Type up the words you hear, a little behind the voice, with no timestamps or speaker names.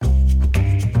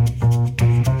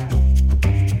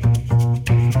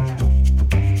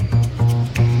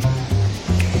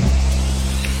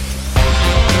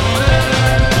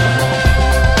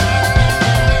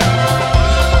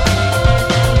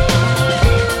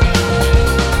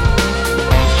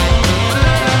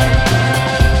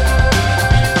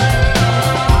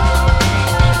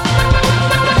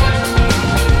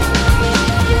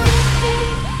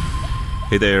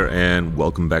Hey there, and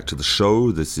welcome back to the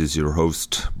show. This is your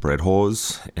host, Brett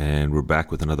Hawes, and we're back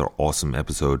with another awesome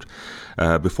episode.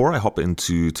 Before I hop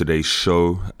into today's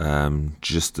show,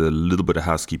 just a little bit of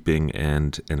housekeeping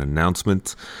and an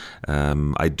announcement.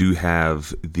 I do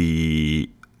have the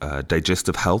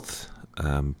Digestive Health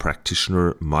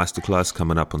Practitioner Masterclass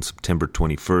coming up on September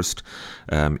 21st.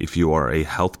 If you are a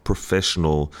health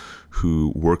professional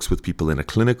who works with people in a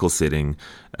clinical setting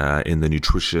in the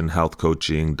nutrition, health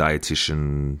coaching,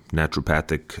 dietitian,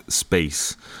 naturopathic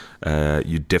space,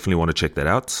 you definitely want to check that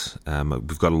out.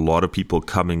 We've got a lot of people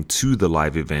coming to the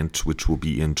live event, which will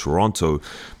be in Toronto.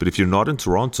 But if you're not in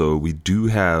Toronto, we do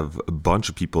have a bunch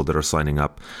of people that are signing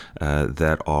up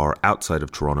that are outside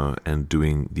of Toronto and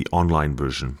doing the online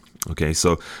version. Okay,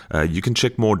 so you can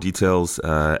check more details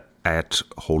at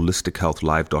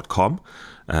holistichealthlive.com.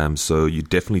 So you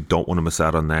definitely don't want to miss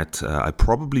out on that. I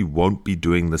probably won't be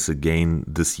doing this again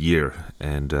this year,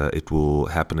 and it will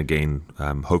happen again,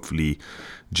 hopefully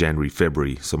January,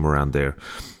 February, somewhere around there.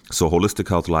 So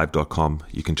holistichealthlive.com,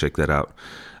 you can check that out.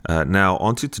 Now,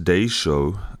 on to today's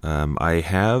show. I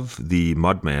have the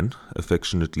Mudman,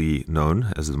 affectionately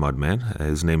known as the Mudman.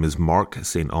 His name is Marc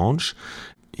St. Onge.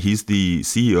 He's the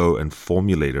CEO and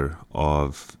formulator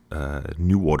of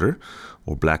NuWater,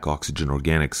 or Black Oxygen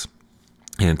Organics.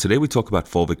 And today we talk about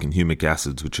fulvic and humic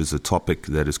acids, which is a topic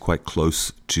that is quite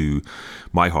close to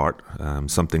my heart,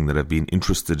 something that I've been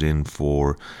interested in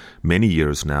for many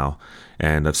years now.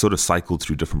 And I've sort of cycled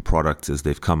through different products as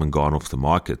they've come and gone off the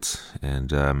market.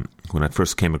 And when I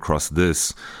first came across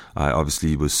this, I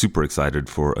obviously was super excited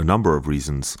for a number of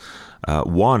reasons.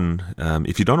 One,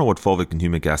 if you don't know what fulvic and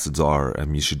humic acids are,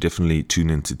 you should definitely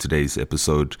tune into today's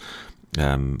episode.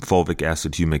 Fulvic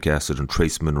acid, humic acid, and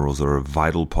trace minerals are a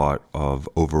vital part of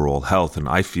overall health, and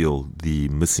I feel the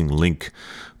missing link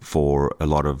for a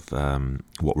lot of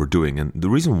what we're doing. And the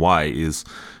reason why is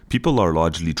people are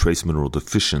largely trace mineral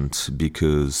deficient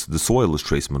because the soil is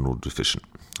trace mineral deficient.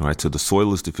 All right, so the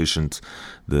soil is deficient,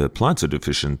 the plants are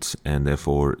deficient, and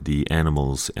therefore the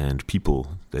animals and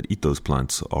people that eat those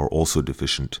plants are also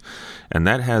deficient. And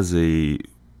that has a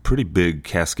pretty big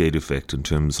cascade effect in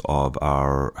terms of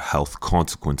our health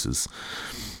consequences.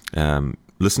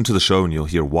 Listen to the show and you'll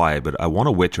hear why, but I want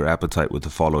to whet your appetite with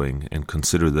the following and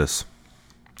consider this.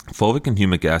 Fulvic and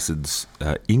humic acids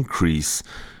increase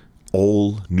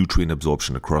all nutrient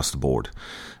absorption across the board.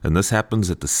 And this happens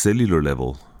at the cellular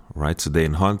level, right? So they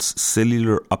enhance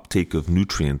cellular uptake of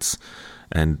nutrients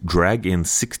and drag in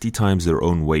 60 times their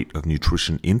own weight of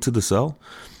nutrition into the cell.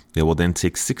 They will then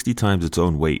take 60 times its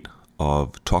own weight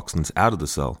of toxins out of the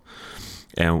cell.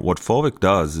 And what fulvic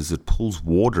does is it pulls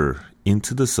water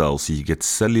into the cell so you get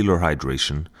cellular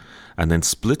hydration, and then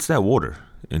splits that water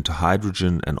into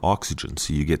hydrogen and oxygen.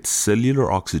 So you get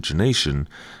cellular oxygenation,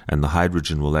 and the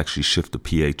hydrogen will actually shift the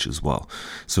pH as well.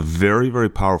 So very, very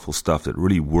powerful stuff that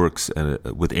really works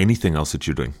with anything else that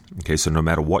you're doing. Okay, so no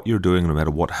matter what you're doing, no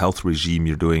matter what health regime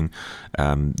you're doing,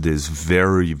 there's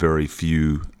very, very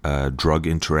few drug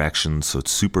interactions, so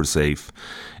it's super safe.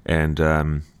 And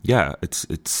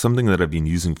it's something that I've been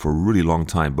using for a really long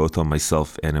time, both on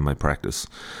myself and in my practice.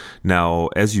 Now,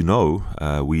 as you know,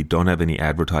 we don't have any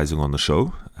advertising on the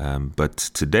show, but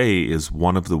today is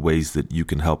one of the ways that you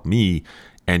can help me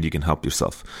and you can help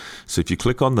yourself. So if you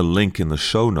click on the link in the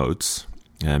show notes,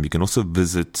 you can also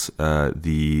visit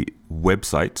the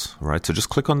website, right? So just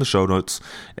click on the show notes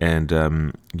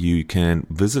and you can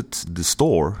visit the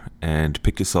store and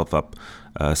pick yourself up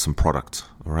some product,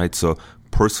 all right? So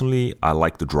personally, I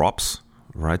like the drops,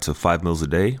 right? So 5 mils a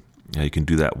day. You can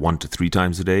do that 1 to 3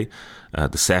 times a day.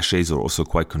 The sachets are also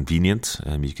quite convenient.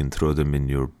 You can throw them in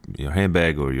your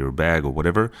handbag or your bag or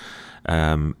whatever.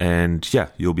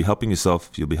 You'll be helping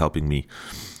yourself. You'll be helping me.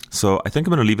 So I think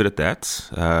I'm going to leave it at that.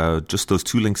 Just those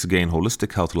 2 links again,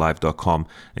 holistichealthlive.com,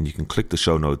 and you can click the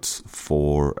show notes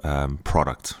for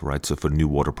product, right? So for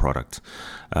NuWater product.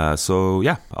 I'll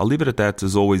leave it at that.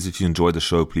 As always, if you enjoy the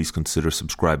show, please consider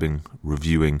subscribing,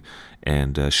 reviewing,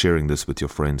 and sharing this with your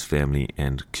friends, family,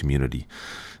 and community.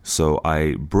 So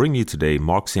I bring you today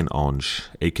Marc St. Onge,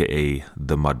 aka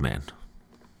the Mudman.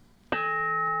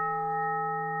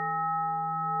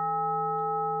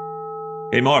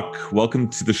 Hey, Marc, welcome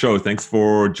to the show. Thanks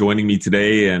for joining me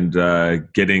today and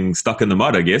getting stuck in the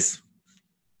mud, I guess.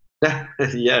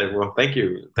 Yeah, well, thank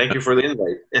you. Thank you for the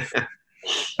invite.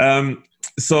 I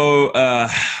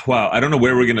don't know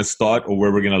where we're going to start or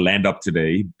where we're going to land up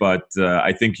today, but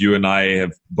I think you and I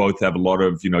both have a lot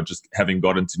of, just having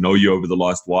gotten to know you over the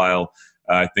last while,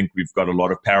 I think we've got a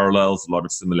lot of parallels, a lot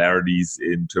of similarities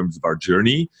in terms of our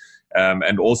journey.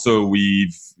 And also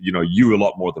we've, you a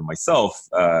lot more than myself,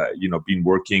 been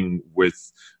working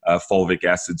with fulvic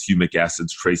acids, humic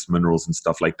acids, trace minerals and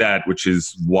stuff like that, which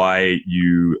is why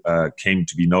you came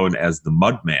to be known as the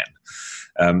Mudman.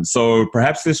 So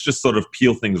perhaps let's just sort of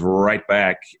peel things right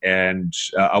back. And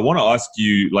I want to ask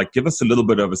you, give us a little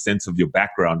bit of a sense of your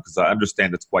background, because I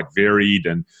understand it's quite varied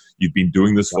and you've been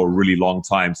doing this for a really long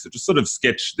time. So just sort of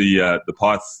sketch the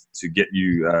path to get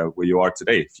you where you are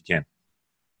today, if you can.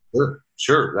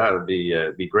 Sure. That would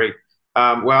be great.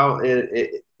 Well,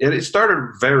 it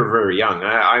started very, very young.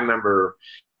 I remember,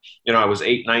 I was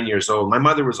 8, 9 years old. My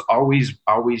mother was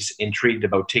always intrigued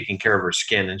about taking care of her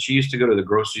skin. And she used to go to the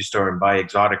grocery store and buy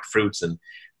exotic fruits and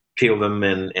peel them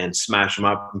and smash them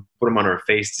up and put them on her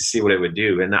face to see what it would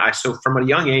do. And so from a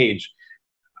young age,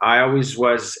 I always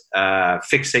was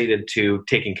fixated to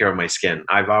taking care of my skin.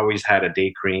 I've always had a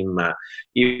day cream,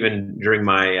 even during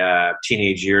my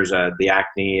teenage years, the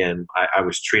acne, and I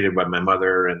was treated by my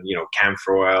mother, and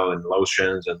camphor oil and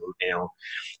lotions, and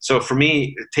So for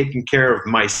me, taking care of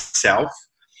myself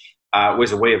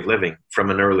was a way of living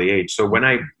from an early age. So when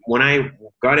I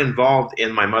got involved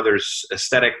in my mother's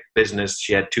aesthetic business,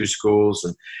 she had 2 schools,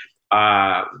 and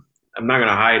I'm not going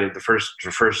to hide it. The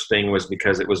first thing was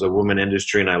because it was a woman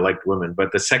industry and I liked women.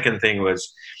 But the second thing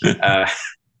was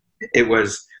it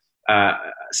was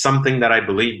something that I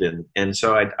believed in. And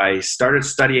so I started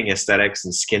studying aesthetics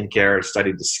and skincare,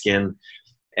 studied the skin,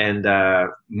 and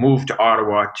moved to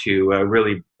Ottawa to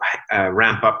really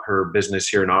ramp up her business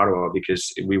here in Ottawa,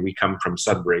 because we come from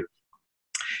Sudbury.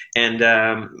 And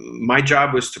my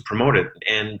job was to promote it.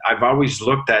 And I've always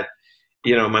looked at,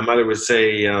 my mother would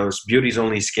say, beauty's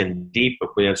only skin deep,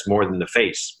 but it's more than the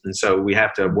face. And so we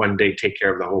have to one day take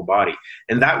care of the whole body.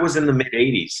 And that was in the mid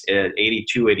 80s,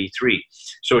 82, 83.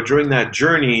 So during that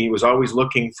journey, he was always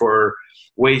looking for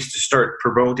ways to start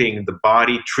promoting the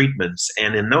body treatments.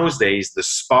 And in those days,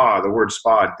 the word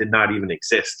spa did not even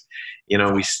exist.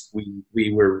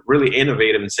 We were really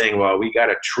innovative in saying, well, we got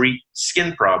to treat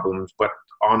skin problems, but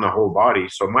on the whole body.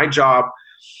 So my job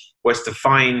was to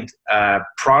find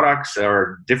products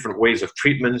or different ways of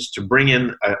treatments to bring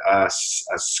in a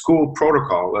school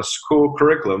protocol, a school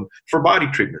curriculum for body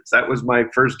treatments. That was my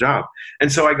first job.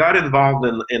 And so I got involved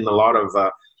in a lot of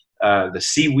the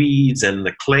seaweeds and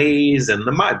the clays and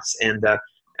the muds. And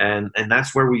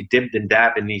that's where we dipped and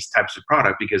dabbed in these types of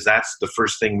product, because that's the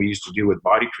first thing we used to do with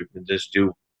body treatment, is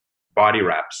do body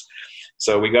wraps.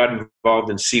 So we got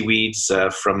involved in seaweeds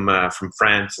from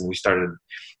France, and we started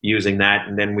using that.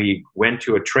 And then we went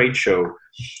to a trade show,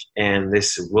 and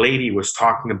this lady was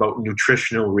talking about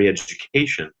nutritional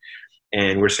re-education.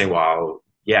 And we're saying, well,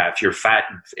 yeah, if you're fat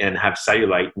and have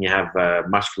cellulite and you have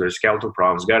muscular skeletal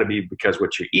problems, it's got to be because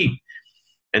what you eat.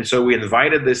 And so we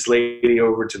invited this lady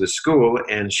over to the school,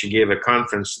 and she gave a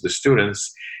conference to the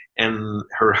students, and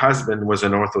her husband was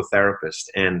an orthotherapist.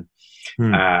 And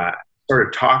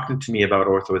started talking to me about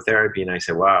orthotherapy, and I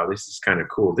said, wow, this is kind of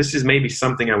cool. This is maybe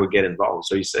something I would get involved.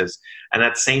 So he says, and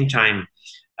at the same time,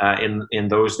 in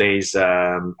those days,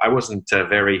 I wasn't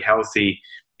very healthy,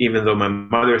 even though my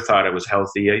mother thought I was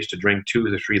healthy. I used to drink 2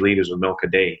 to 3 liters of milk a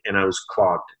day, and I was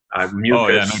clogged. Mucus. Oh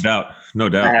yeah, no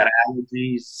doubt. I had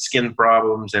allergies, skin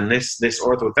problems, and this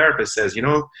orthotherapist says,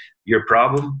 your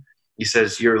problem, he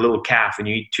says, you're a little calf and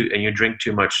you drink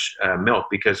too much milk,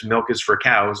 because milk is for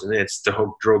cows and it's to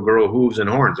grow hooves and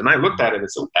horns. And I looked at it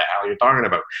and said, what the hell are you talking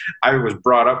about? I was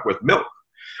brought up with milk,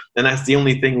 and that's the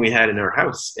only thing we had in our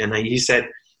house. And he said,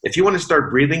 if you want to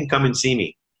start breathing, come and see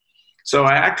me. So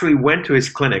I actually went to his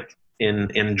clinic in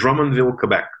Drummondville,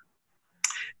 Quebec.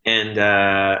 And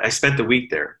I spent a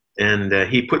week there. And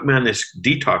he put me on this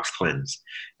detox cleanse.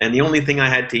 And the only thing I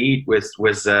had to eat was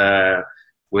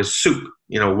soup,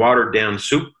 watered down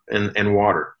soup and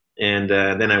water. And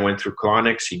then I went through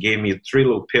colonics. He gave me 3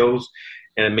 little pills,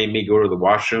 and it made me go to the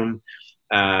washroom.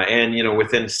 And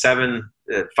within 7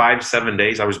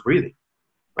 days, I was breathing.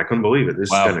 I couldn't believe it.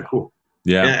 This is kind of cool.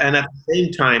 Yeah. And at the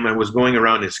same time, I was going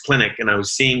around his clinic, and I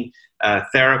was seeing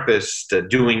therapists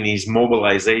doing these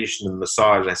mobilization and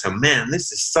massage. I said, man,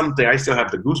 this is something. I still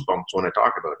have the goosebumps when I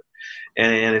talk about it.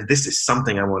 And this is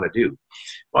something I want to do.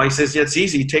 Well, he says, yeah, it's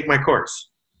easy. Take my course.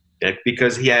 Okay?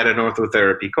 Because he had an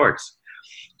orthotherapy course.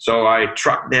 So I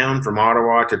trucked down from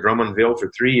Ottawa to Drummondville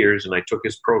for 3 years, and I took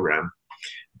his program.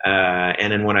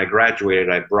 And then when I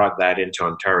graduated, I brought that into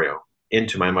Ontario,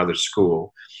 into my mother's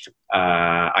school.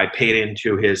 I paid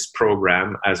into his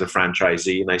program as a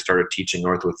franchisee, and I started teaching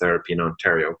orthotherapy in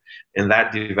Ontario. And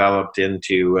that developed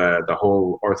into the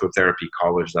whole orthotherapy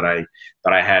college that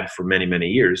I had for many, many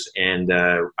years. And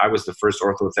I was the first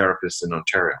orthotherapist in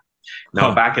Ontario.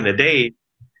 Now, back in the day,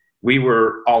 we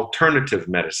were alternative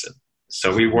medicine.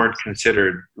 So we weren't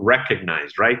considered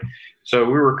recognized, right? So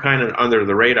we were kind of under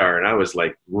the radar, and I was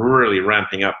like really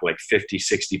ramping up like 50,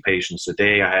 60 patients a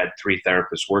day. I had 3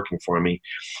 therapists working for me.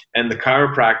 And the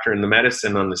chiropractor and the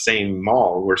medicine on the same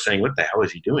mall were saying, what the hell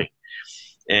is he doing?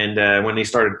 And when they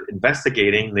started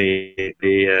investigating, they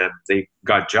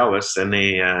got jealous, and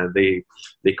they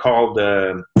called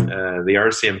the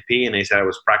RCMP, and they said I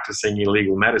was practicing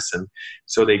illegal medicine.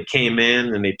 So they came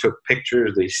in and they took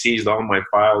pictures. They seized all my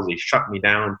files. They shut me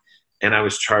down, and I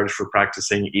was charged for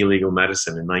practicing illegal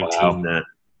medicine in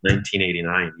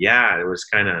 1989. Yeah, it was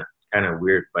kind of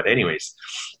weird, but anyways.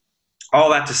 All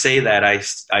that to say that I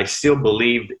still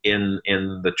believed in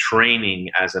the training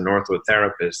as an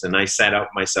orthotherapist, and I set out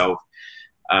myself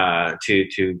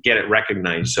to get it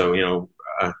recognized. So,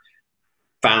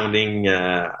 founding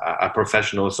a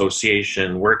professional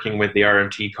association, working with the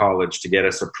RMT College to get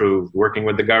us approved, working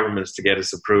with the governments to get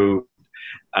us approved,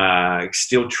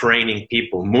 still training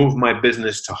people, move my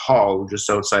business to Hull, just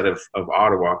outside of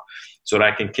Ottawa, so that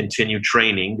I can continue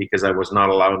training because I was not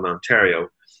allowed in Ontario.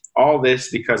 All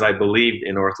this because I believed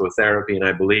in orthotherapy, and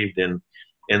I believed in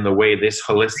the way this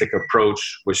holistic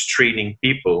approach was treating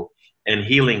people and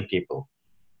healing people.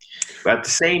 But at the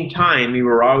same time, we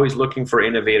were always looking for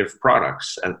innovative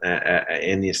products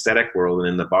in the aesthetic world and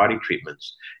in the body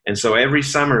treatments. And so every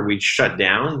summer we'd shut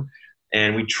down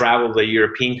and we'd travel the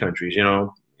European countries.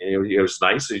 It was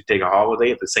nice. You take a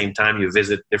holiday. At the same time, you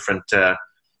visit different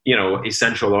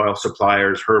essential oil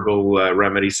suppliers, herbal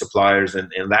remedy suppliers. And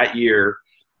that year,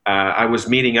 I was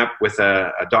meeting up with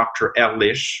a Dr.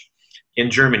 Ehrlich in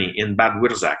Germany, in Bad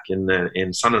Wurzach,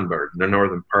 in Sonnenberg, in the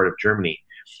northern part of Germany.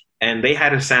 And they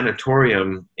had a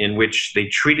sanatorium in which they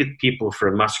treated people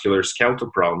for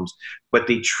musculoskeletal problems, but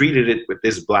they treated it with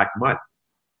this black mud.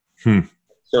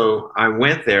 So I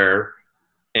went there,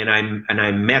 and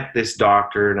I met this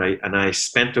doctor, and I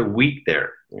spent a week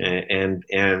there, and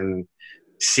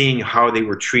seeing how they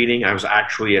were treating. I was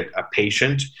actually a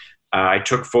patient. I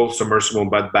took full submersible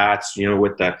mud baths,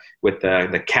 with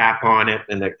the cap on it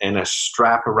and a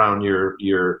strap around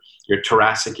your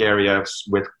thoracic area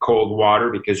with cold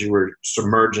water, because you were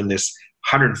submerged in this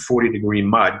 140-degree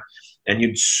mud, and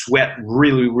you'd sweat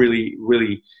really, really,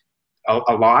 really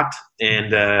a lot,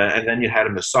 and then you had a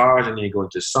massage, and then you go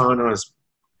into saunas.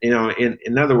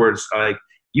 In other words, like,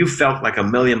 you felt like $1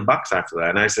 million after that.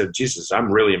 And I said, Jesus, I'm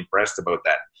really impressed about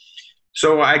that.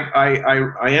 So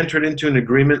I entered into an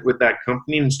agreement with that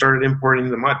company and started importing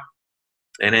the mud.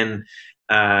 And then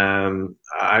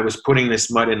I was putting this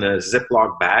mud in a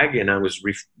Ziploc bag, and I was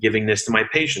giving this to my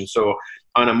patients. So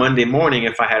on a Monday morning,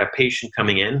 if I had a patient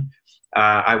coming in,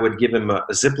 I would give him a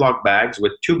Ziploc bags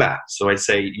with 2 baths. So I'd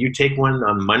say, you take one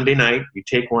on Monday night, you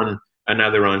take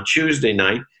another on Tuesday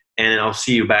night, and I'll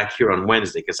see you back here on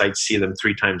Wednesday, because I'd see them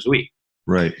 3 times a week.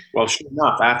 Right. Well, sure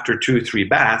enough, after 2 or 3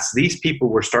 baths, these people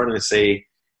were starting to say,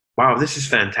 wow, this is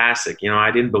fantastic.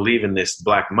 I didn't believe in this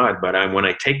black mud, but when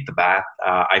I take the bath,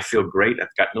 I feel great.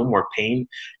 I've got no more pain.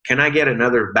 Can I get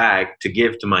another bag to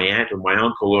give to my aunt or my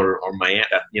uncle or my aunt,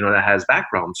 that has back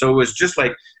problems? So it was just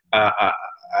like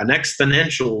an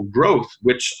exponential growth,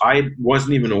 which I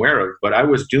wasn't even aware of, but I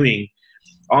was doing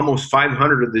almost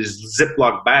 500 of these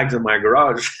Ziploc bags in my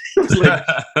garage. It was like,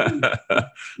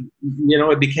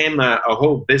 it became a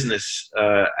whole business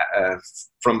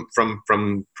from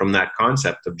that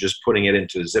concept of just putting it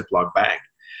into a Ziploc bag.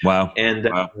 Wow. And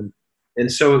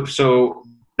so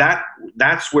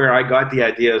that's where I got the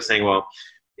idea of saying, well,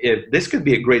 if this could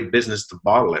be a great business to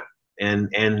bottle it, and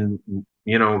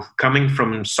coming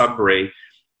from Sudbury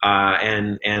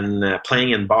and playing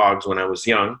in bogs when I was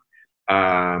young.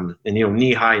 And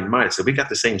knee high in mud. So we got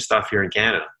the same stuff here in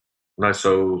Canada.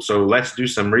 So let's do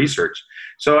some research.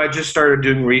 So I just started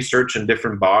doing research in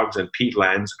different bogs and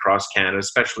peatlands across Canada,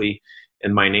 especially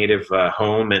in my native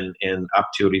home and up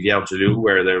to Rivière-du-Loup,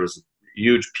 where there was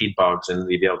huge peat bogs in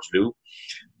Rivière-du-Loup.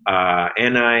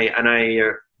 And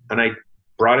I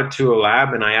brought it to a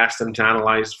lab, and I asked them to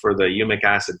analyze for the humic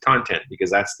acid content, because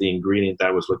that's the ingredient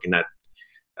I was looking at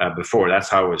before. That's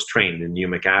how I was trained, in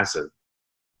humic acid.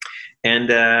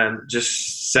 And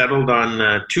just settled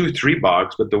on 2, 3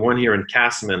 bogs, but the one here in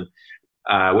Casselman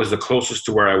was the closest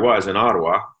to where I was in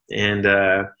Ottawa, and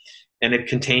it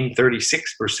contained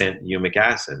 36% humic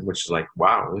acid, which is like,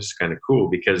 wow, this is kind of cool,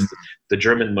 because the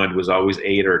German mud was always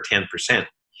 8 or 10%.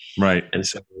 Right. And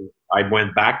so I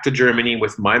went back to Germany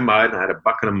with my mud. I had a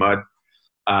bucket of mud,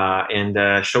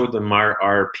 and showed them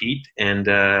our peat, and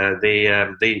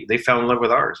they fell in love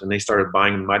with ours, and they started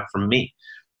buying mud from me.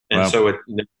 And so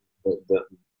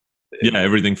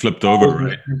everything flipped over,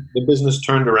 right? The business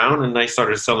turned around, and I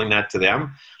started selling that to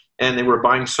them. and they were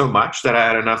buying so much that I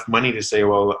had enough money to say,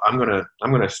 well, I'm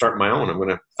gonna start my own. I'm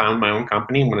gonna found my own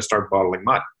company. I'm gonna start bottling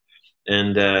mud,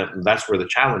 and that's where the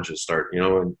challenges start. You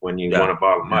know, when you want to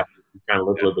bottle mud, you kind of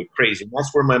look a little bit crazy. And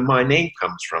that's where my name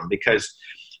comes from, because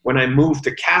when I moved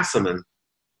to Casselman,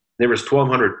 there was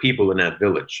 1,200 people in that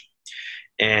village,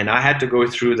 and I had to go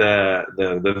through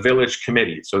the village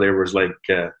committee. So there was like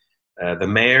the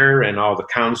mayor and all the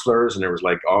councillors, and there was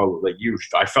like all like you.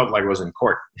 I felt like I was in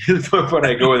court when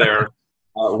I go there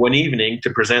one evening to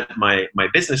present my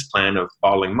business plan of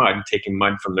bottling mud, taking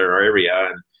mud from their area,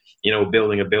 and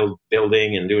building a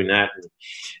building and doing that.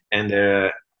 And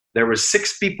there was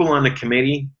 6 people on the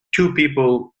committee. 2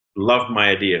 people loved my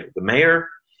idea: the mayor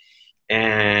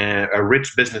and a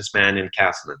rich businessman in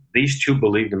Casselman. These 2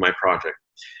 believed in my project.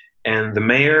 And the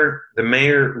mayor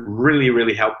really,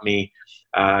 really helped me.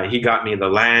 He got me the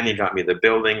land, he got me the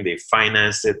building, they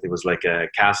financed it. It was like a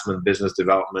Casselman business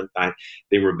development.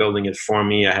 They were building it for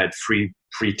me. I had free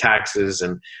taxes,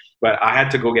 but I had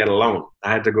to go get a loan.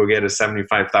 I had to go get a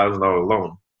 $75,000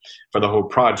 loan for the whole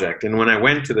project. And when I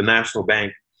went to the National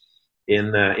Bank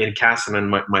in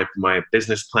Casselman, my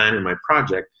business plan and my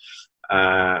project,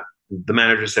 the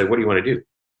manager said, "What do you want to do?"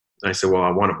 I said, "Well,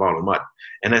 I want a bottle of mud."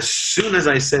 And as soon as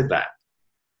I said that,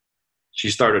 she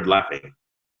started laughing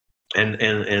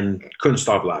and couldn't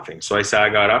stop laughing. So I said, I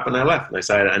got up and I left. And I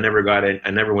said, I never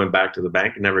went back to the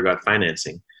bank and never got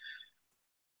financing.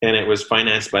 And it was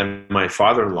financed by my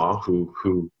father-in-law,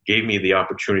 who gave me the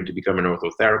opportunity to become an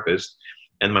orthotherapist,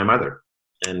 and my mother.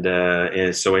 And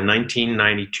so in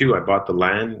 1992, I bought the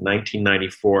land.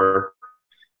 1994,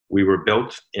 we were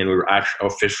built and we were actually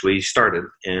officially started.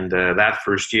 And that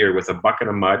first year, with a bucket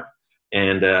of mud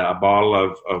and a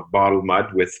bottle of bottled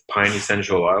mud with pine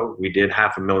essential oil, we did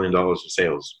 $500,000 of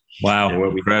sales. Wow,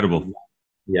 incredible!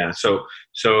 Yeah, so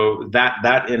that's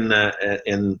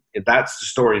the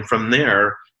story. And from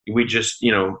there, we just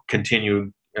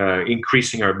continued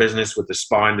increasing our business with the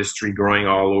spa industry, growing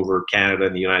all over Canada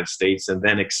and the United States, and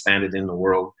then expanded in the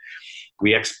world.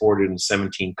 We exported in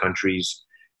 17 countries.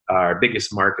 Our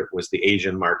biggest market was the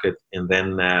Asian market, and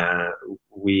then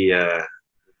we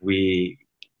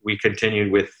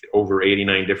continued with over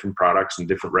 89 different products and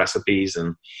different recipes,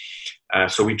 and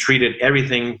so we treated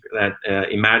everything that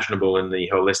imaginable in the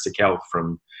holistic health,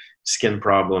 from skin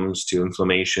problems to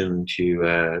inflammation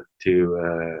to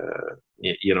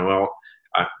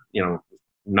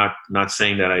not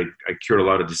saying that I cured a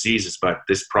lot of diseases, but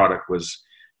this product was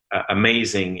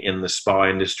amazing in the spa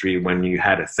industry. When you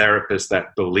had a therapist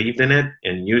that believed in it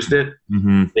and used it,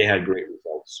 they had great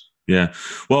results. Yeah.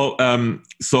 Well,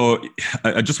 so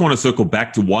I just want to circle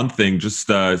back to one thing, just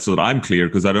so that I'm clear,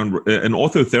 because an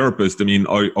orthotherapist, I mean,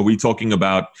 are we talking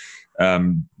about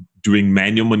doing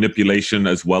manual manipulation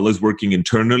as well as working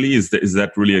internally? Is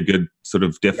that really a good sort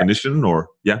of definition? Yes. Or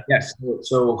yeah? Yes.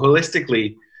 So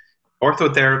holistically,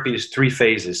 orthotherapy is 3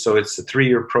 phases. So it's a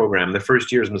 3-year program. The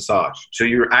first year is massage. So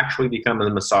you're actually becoming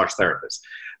a massage therapist,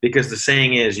 because the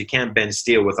saying is you can't bend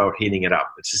steel without heating it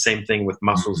up. It's the same thing with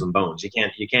muscles and bones. You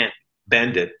can't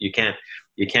bend it. You can't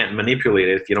manipulate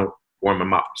it if you don't warm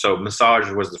them up. So massage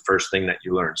was the first thing that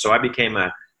you learned. So I became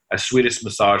a Swedish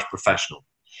massage professional.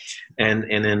 And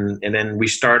then we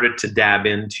started to dab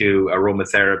into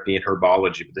aromatherapy and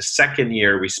herbology. But the second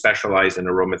year, we specialized in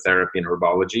aromatherapy and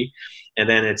herbology. And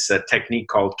then it's a technique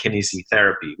called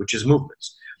kinesiotherapy, which is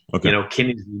movements. Okay.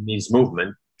 Kinesy means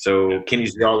movement. So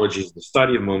kinesiology is the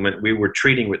study of movement. We were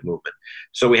treating with movement.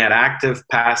 So we had active,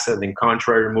 passive, and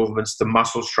contrary movements to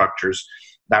muscle structures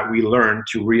that we learned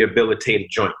to rehabilitate a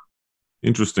joint.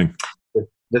 Interesting.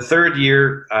 The third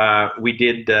year,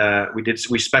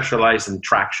 we specialized in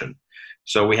traction.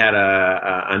 So we had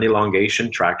an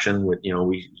elongation traction with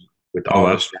all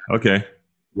those. Okay.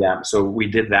 Yeah. So we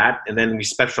did that, and then we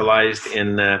specialized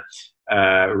in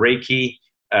Reiki,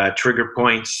 trigger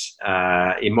points,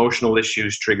 emotional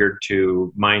issues triggered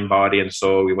to mind, body, and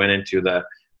soul. We went into the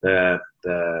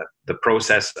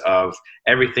process of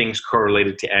everything's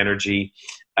correlated to energy.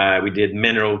 We did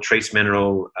trace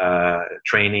mineral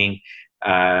training.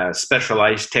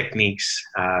 Specialized techniques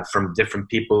from different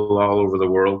people all over the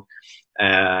world,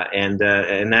 and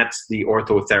that's the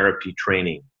orthotherapy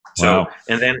training. So,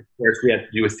 and then of course we had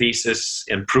to do a thesis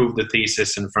and prove the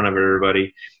thesis in front of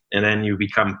everybody, and then you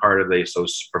become part of the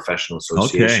professional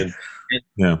association.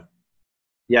 Okay.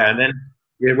 Yeah, and then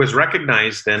it was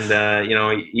recognized, and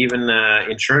even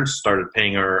insurance started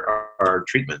paying our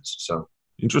treatments. So.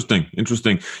 Interesting.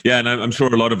 Yeah, and I'm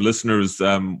sure a lot of listeners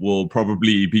will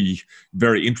probably be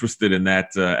very interested in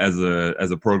that as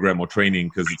a program or training,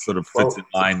 because it sort of fits in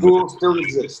line. The school still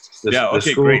exists.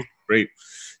 Great.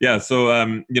 Yeah. So, I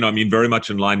mean, very much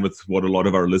in line with what a lot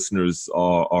of our listeners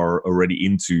are already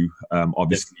into.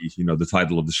 Obviously, the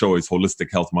title of the show is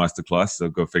Holistic Health Masterclass. So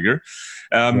go figure.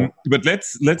 But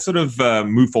let's sort of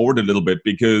move forward a little bit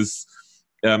because,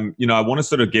 I want to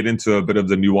sort of get into a bit of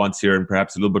the nuance here and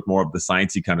perhaps a little bit more of the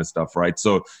sciencey kind of stuff, right?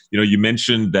 So, you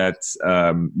mentioned that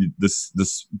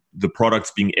the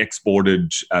products being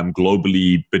exported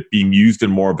globally, but being used in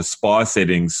more of a spa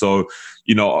setting. So,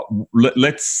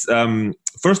 let's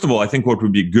first of all, I think what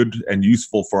would be good and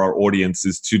useful for our audience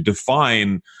is to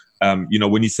define,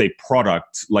 when you say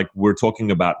product, like we're talking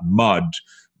about mud.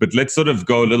 But let's sort of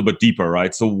go a little bit deeper,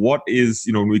 right? So what is,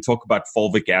 when we talk about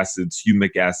fulvic acids,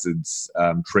 humic acids,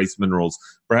 trace minerals,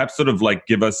 perhaps sort of like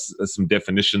give us some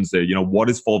definitions there. What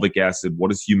is fulvic acid?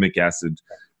 What is humic acid?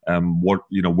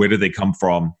 Where do they come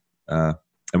from? And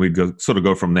we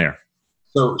go from there.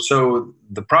 So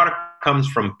the product comes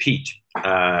from peat.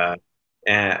 The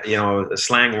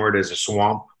slang word is a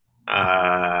swamp.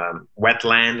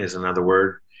 Wetland is another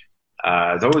word.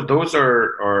 Those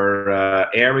are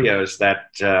areas that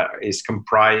is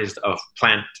comprised of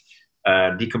plant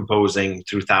decomposing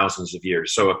through thousands of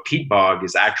years. So a peat bog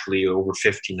is actually over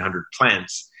 1,500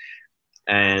 plants.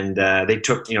 And they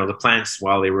took, the plants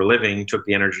while they were living, took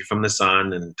the energy from the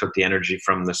sun and took the energy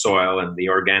from the soil and the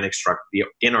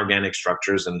inorganic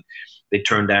structures, and they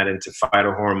turned that into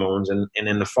phytohormones. And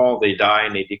in the fall, they die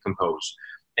and they decompose.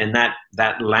 And that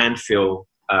landfill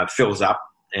fills up.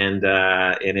 And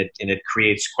it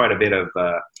creates quite a bit of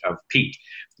peat.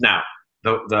 Now,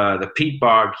 the peat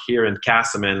bog here in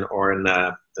Casselman or in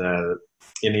the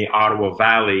Ottawa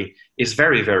Valley is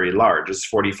very, very large. It's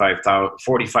 45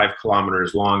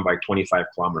 kilometers long by 25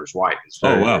 kilometers wide. It's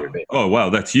very, very big. Oh wow,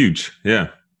 that's huge. Yeah,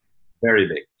 very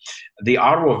big. The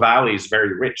Ottawa Valley is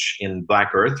very rich in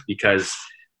black earth because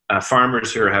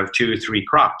farmers here have 2-3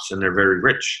 crops and they're very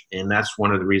rich, and that's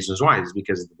one of the reasons why is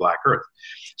because of the black earth.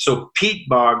 So peat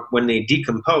bog, when they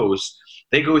decompose,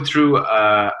 they go through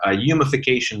a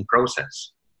humification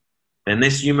process. And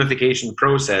this humification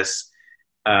process,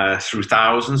 through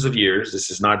thousands of years,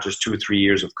 this is not just 2 or 3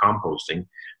 years of composting,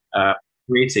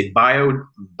 creates a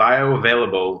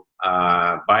bioavailable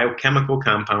biochemical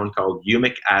compound called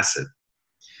humic acid.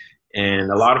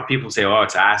 And a lot of people say, oh,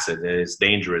 it's acid, it's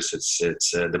dangerous, it's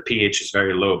the pH is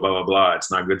very low, blah, blah, blah, it's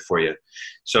not good for you.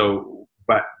 So,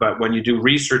 but when you do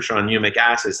research on humic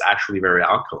acid, it's actually very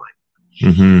alkaline.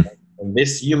 Mm-hmm. And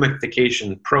this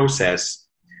humification process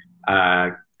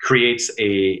creates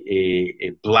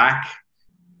a black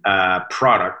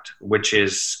product, which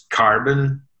is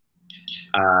carbon,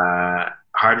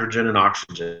 hydrogen, and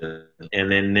oxygen.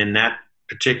 And then in that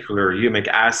particular humic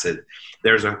acid,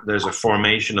 there's a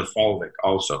formation of fulvic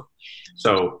also.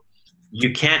 So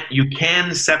you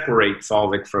can separate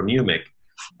fulvic from humic,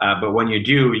 but when you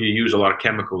do, you use a lot of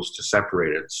chemicals to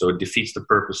separate it. So it defeats the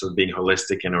purpose of being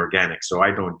holistic and organic. So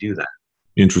I don't do that.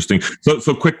 Interesting.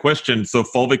 So quick question. So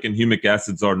fulvic and humic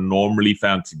acids are normally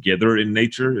found together in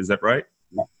nature. Is that right?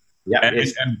 Yeah.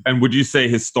 And would you say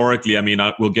historically, I mean,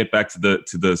 we'll get back to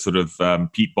the sort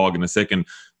of peat bog in a second,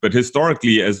 but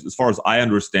historically, as far as I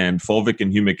understand, fulvic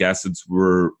and humic acids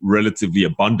were relatively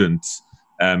abundant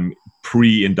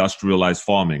pre-industrialized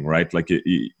farming, right? Like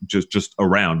just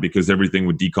around, because everything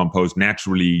would decompose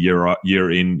naturally year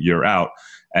in, year out.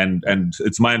 And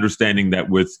it's my understanding that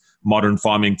with modern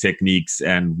farming techniques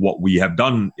and what we have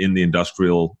done in the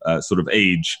industrial sort of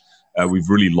age, we've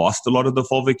really lost a lot of the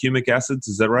fulvic humic acids.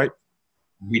 Is that right?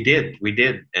 We did.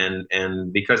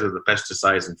 And because of the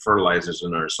pesticides and fertilizers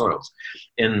in our soils.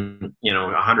 And,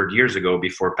 100 years ago,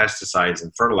 before pesticides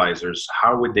and fertilizers,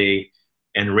 how would they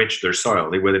enrich their soil?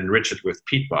 They would enrich it with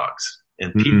peat bogs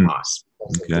and peat moss,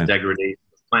 the degradation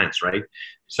of plants, right?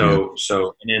 So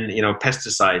and then,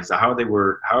 pesticides, how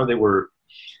they were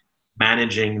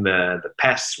managing the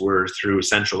pests were through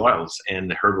essential oils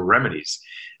and herbal remedies.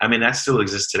 I mean, that still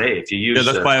exists today. If you use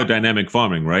that's biodynamic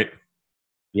farming, right?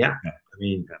 Yeah. I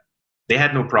mean, they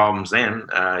had no problems then.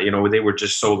 They were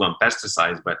just sold on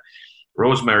pesticides, but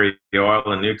rosemary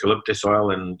oil and eucalyptus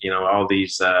oil and, all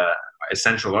these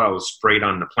essential oils sprayed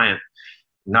on the plant.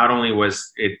 Not only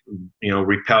was it,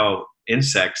 repel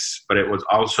insects, but it was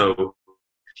also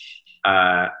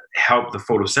help the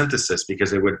photosynthesis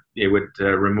because it would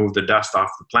remove the dust off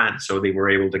the plant, so they were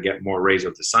able to get more rays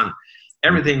of the sun.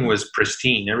 Everything was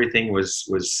pristine. Everything was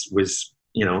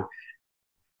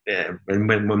and when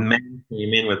men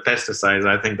came in with pesticides,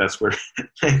 I think that's where.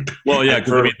 Well, yeah,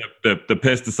 because I mean, the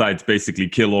pesticides basically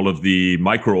kill all of the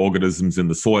microorganisms in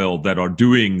the soil that are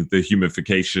doing the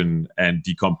humification and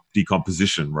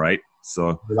decomposition, right?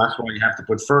 So that's why you have to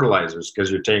put fertilizers,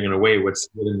 because you're taking away what's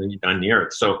on the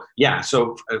earth. So yeah,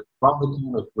 so fulvic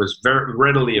humic was very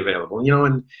readily available. You know,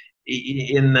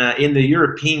 in the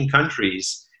European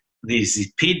countries,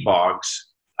 these peat bogs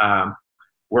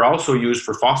were also used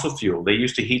for fossil fuel. They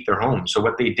used to heat their homes. So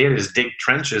what they did is dig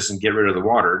trenches and get rid of the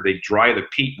water. They dry the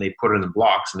peat and they put it in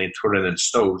blocks and they put it in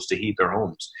stoves to heat their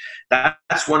homes.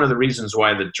 That's one of the reasons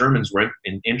why the Germans were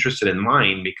interested in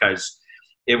mine, because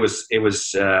it was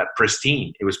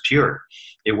pristine. It was pure.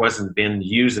 It wasn't been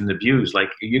used and abused. Like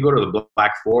you go to the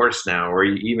Black Forest now, or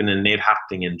even in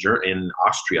Nedhachting in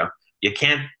Austria, you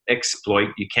can't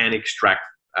extract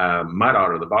mud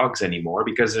out of the bogs anymore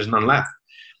because there's none left.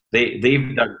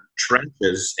 They've dug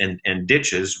trenches and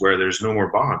ditches where there's no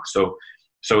more bogs.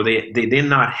 So they did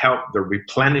not help the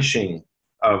replenishing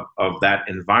of that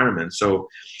environment. So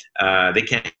they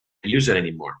can't use it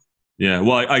anymore. Yeah,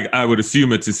 well, I would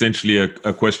assume it's essentially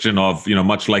a question of, you know,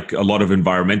 much like a lot of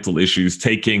environmental issues,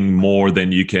 taking more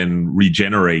than you can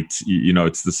regenerate. You know,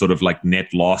 it's the sort of like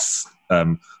net loss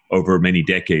over many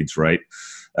decades, right?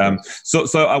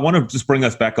 So I want to just bring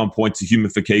us back on point to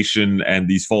humification and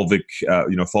these fulvic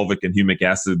and humic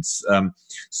acids.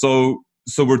 So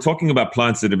we're talking about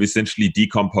plants that have essentially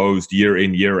decomposed year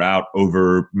in, year out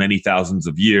over many thousands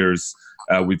of years.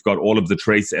 We've got all of the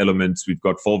trace elements. We've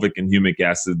got fulvic and humic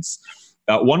acids.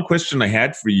 One question I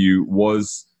had for you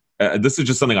was, this is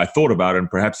just something I thought about, and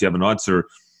perhaps you have an answer,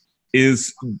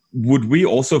 is would we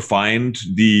also find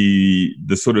the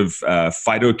sort of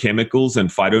phytochemicals and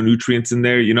phytonutrients in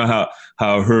there? You know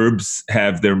how herbs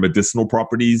have their medicinal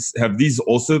properties. Have these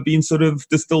also been sort of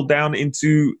distilled down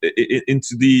into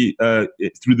the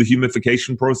through the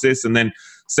humification process? And then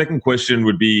second question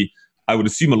would be, I would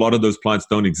assume a lot of those plants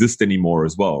don't exist anymore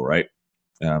as well, right?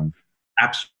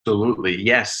 Absolutely,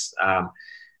 yes.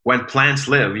 When plants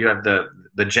live, you have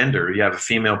the gender. You have a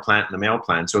female plant and a male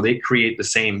plant, so they create the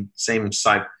same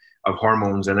type of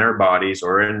hormones in their bodies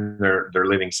or in their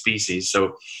living species.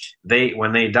 So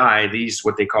when they die, these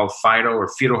what they call phyto or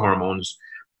phytohormones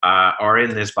are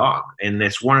in this bog, and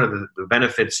it's one of the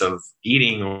benefits of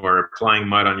eating or applying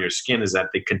mud on your skin is that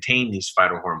they contain these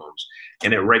phytohormones,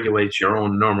 and it regulates your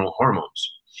own normal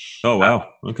hormones. Oh wow!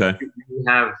 Okay. You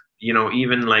have, you know,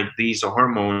 even like these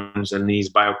hormones and these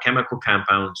biochemical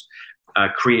compounds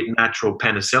create natural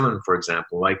penicillin, for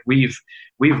example. Like we've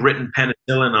written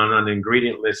penicillin on an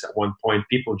ingredient list at one point.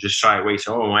 People just shy away,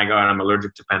 say, "Oh my God, I'm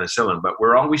allergic to penicillin." But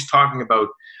we're always talking about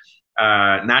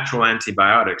natural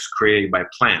antibiotics created by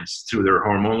plants through their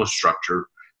hormonal structure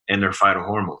and their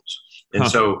phytohormones. And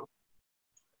so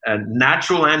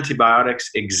natural antibiotics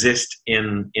exist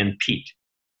in peat.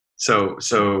 So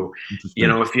you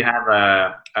know, if you have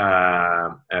a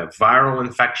viral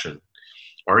infection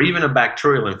or even a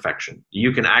bacterial infection,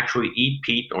 you can actually eat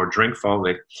peat or drink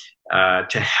fulvic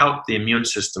to help the immune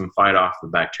system fight off the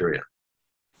bacteria.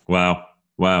 Wow,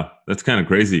 that's kind of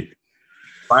crazy.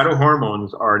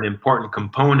 Phytohormones are an important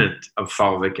component of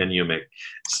fulvic and humic,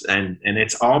 and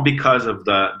it's all because of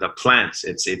the plants.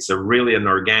 It's really an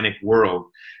organic world.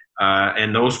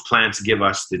 And those plants give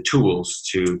us the tools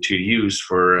to use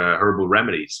for herbal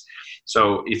remedies.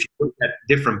 So if you look at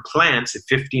different plants, at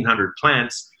 1,500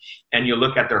 plants, and you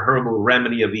look at the herbal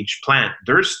remedy of each plant,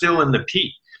 they're still in the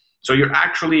peat. So you're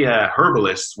actually a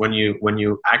herbalist when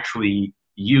you actually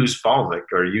use fulvic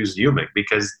or use humic,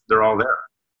 because they're all there.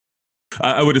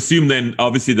 I would assume then,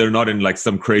 obviously, they're not in like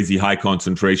some crazy high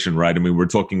concentration, right? I mean, we're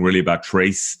talking really about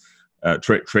trace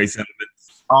elements.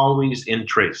 Always in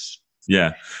trace.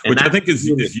 Yeah, which I think is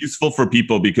useful for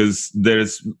people, because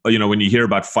there's, you know, when you hear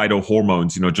about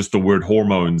phytohormones, you know, just the word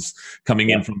hormones coming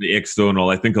in from the external,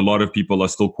 I think a lot of people are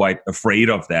still quite afraid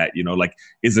of that. You know, like,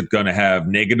 is it going to have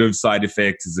negative side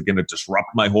effects? Is it going to disrupt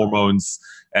my hormones?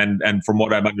 And from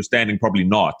what I'm understanding, probably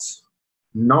not.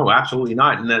 No, absolutely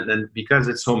not. And then because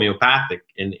it's homeopathic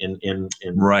in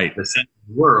right. the sense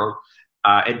of the world,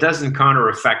 it doesn't counter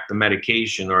affect the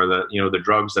medication or the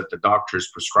drugs that the doctors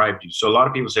prescribed you. So a lot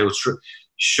of people say, well,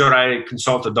 should I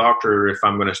consult a doctor if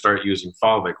I'm going to start using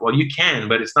fulvic? Well, you can,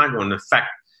 but it's not going to affect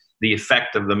the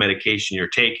effect of the medication you're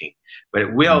taking. But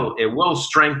it will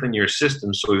strengthen your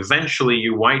system. So eventually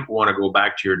you might want to go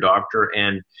back to your doctor,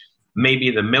 and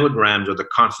maybe the milligrams or the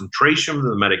concentration of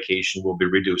the medication will be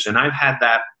reduced. And I've had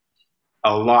that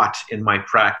a lot in my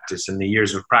practice, in the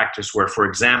years of practice, where, for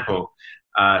example,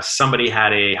 somebody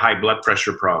had a high blood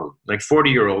pressure problem. Like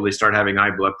 40-year-old, they start having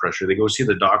high blood pressure. They go see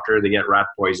the doctor, they get rat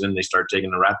poison, they start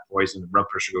taking the rat poison, the blood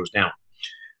pressure goes down.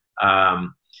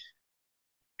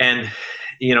 And,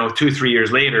 2-3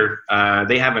 years later,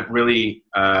 they haven't really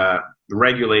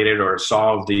regulated or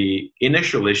solved the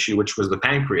initial issue, which was the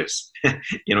pancreas.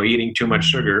 Eating too much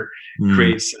sugar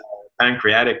creates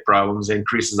pancreatic problems,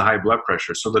 increases the high blood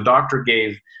pressure. So the doctor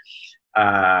gave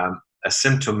a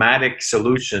symptomatic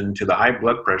solution to the high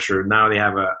blood pressure. Now they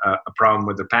have a problem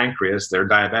with the pancreas. They're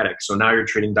diabetic. So now you're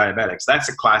treating diabetics. That's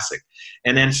a classic.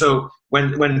 And then so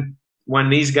when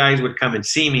these guys would come and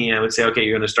see me, I would say, okay,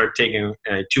 you're going to start taking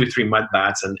 2 or 3 mud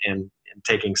baths and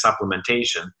taking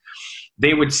supplementation.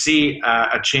 They would see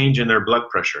a change in their blood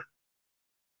pressure.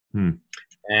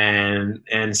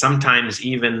 And sometimes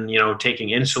even, taking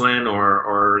insulin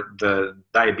or the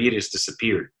diabetes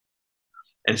disappeared.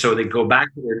 And so they go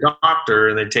back to their doctor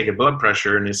and they take a blood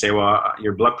pressure and they say, well,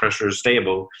 your blood pressure is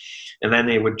stable. And then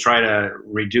they would try to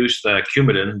reduce the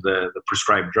Coumadin, the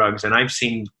prescribed drugs. And I've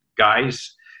seen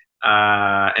guys,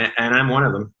 and I'm one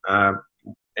of them,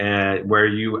 where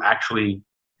you actually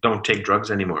don't take drugs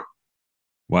anymore.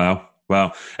 Wow.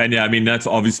 And yeah, I mean, that's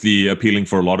obviously appealing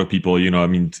for a lot of people,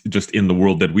 just in the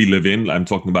world that we live in. I'm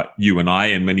talking about you and I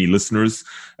and many listeners.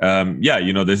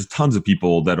 There's tons of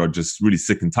people that are just really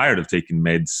sick and tired of taking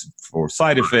meds for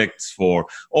side effects, for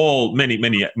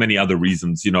many other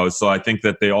reasons, So I think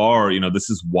that they are, this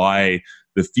is why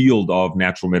the field of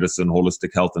natural medicine,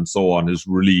 holistic health, and so on has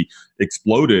really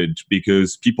exploded,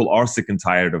 because people are sick and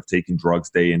tired of taking drugs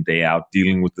day in, day out,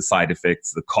 dealing with the side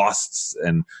effects, the costs,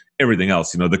 and everything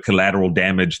else, the collateral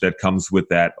damage that comes with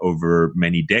that over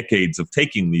many decades of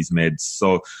taking these meds.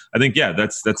 So I think,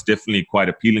 that's definitely quite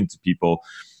appealing to people.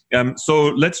 So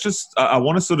let's just, I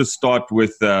want to sort of start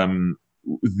with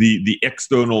the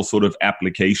external sort of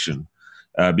application.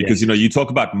 Because, you talk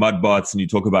about mud baths and you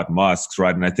talk about masks,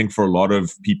 right? And I think for a lot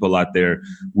of people out there,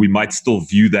 we might still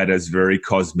view that as very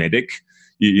cosmetic.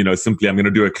 Simply I'm going to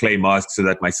do a clay mask so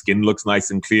that my skin looks nice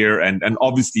and clear. And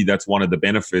obviously that's one of the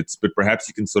benefits, but perhaps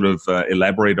you can sort of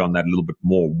elaborate on that a little bit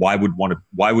more. Why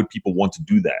would people want to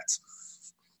do that?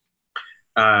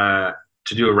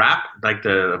 To do a wrap, like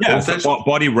the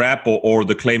body wrap or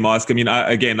the clay mask. I mean,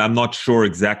 I'm not sure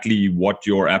exactly what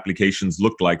your applications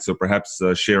look like. So perhaps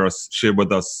share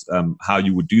with us how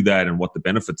you would do that and what the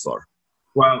benefits are.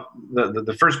 Well,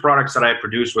 the first products that I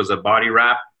produced was a body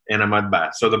wrap and a mud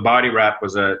bath. So the body wrap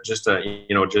was just a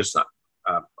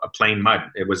plain mud.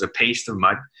 It was a paste of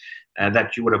mud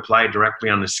that you would apply directly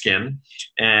on the skin,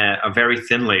 a very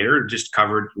thin layer, just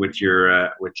covered with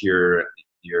your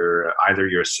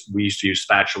we used to use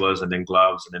spatulas and then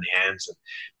gloves and then hands,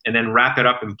 and then wrap it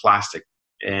up in plastic,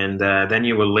 and then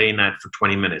you will lay in that for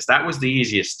 20 minutes. That was the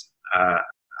easiest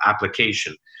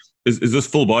application. Is this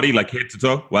full body, like head to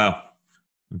toe? Wow.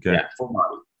 Okay. Yeah, full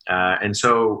body.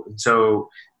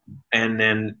 And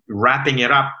then wrapping it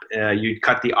up, you'd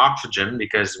cut the oxygen,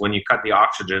 because when you cut the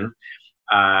oxygen,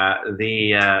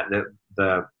 the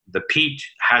peat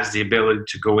has the ability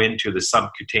to go into the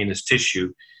subcutaneous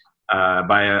tissue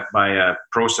by a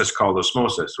process called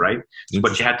osmosis, right?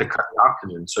 But you had to cut the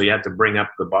oxygen, so you had to bring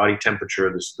up the body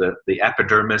temperature, the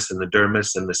epidermis and the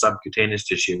dermis and the subcutaneous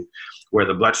tissue where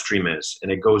the bloodstream is,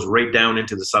 and it goes right down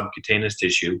into the subcutaneous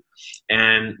tissue.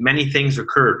 And many things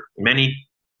occur, many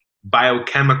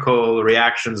biochemical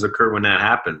reactions occur when that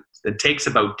happens. It takes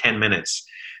about 10 minutes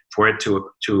for it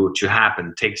to happen.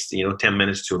 It takes 10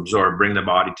 minutes to absorb, bring the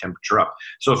body temperature up.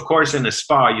 So of course in the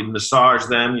spa, you'd massage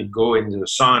them, you'd go into the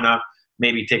sauna,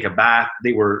 maybe take a bath.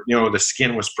 They were, the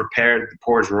skin was prepared, the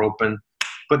pores were open,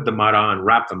 put the mud on,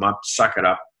 wrap them up, suck it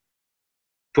up,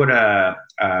 put a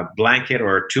blanket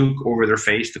or a toque over their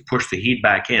face to push the heat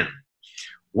back in.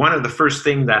 One of the first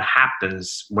things that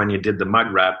happens when you did the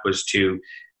mud wrap was to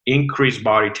increase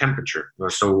body temperature.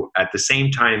 So at the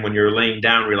same time, when you're laying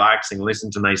down, relaxing,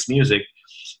 listening to nice music,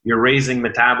 you're raising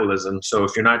metabolism. So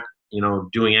if you're not,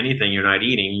 doing anything, you're not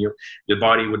eating, the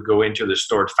body would go into the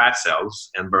stored fat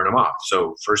cells and burn them off.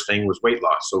 So first thing was weight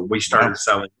loss. So we started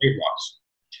selling weight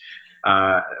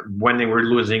loss. When they were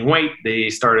losing weight, they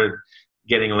started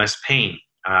getting less pain.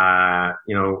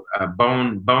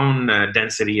 Bone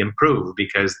density improved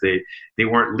because they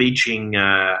weren't leaching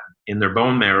in their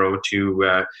bone marrow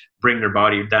to bring their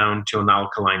body down to an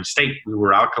alkaline state. We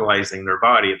were alkalizing their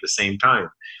body at the same time.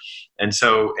 And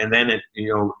then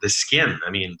the skin,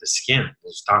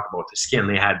 let's talk about the skin.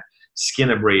 They had skin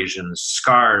abrasions,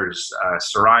 scars,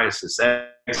 psoriasis,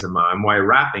 eczema. And while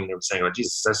wrapping, they were saying, oh,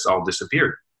 Jesus, that's all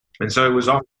disappeared. And so it was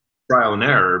all trial and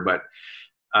error. But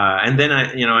and then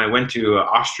I went to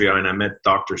Austria and I met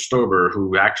Dr. Stober,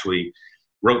 who actually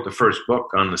wrote the first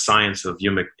book on the science of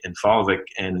humic and fulvic,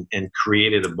 and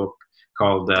created a book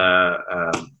called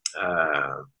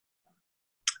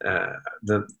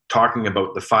the talking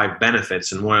about the 5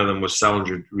 benefits, and one of them was cell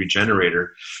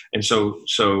regenerator. And so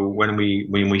when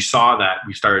we saw that,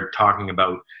 we started talking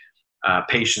about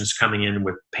patients coming in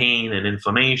with pain and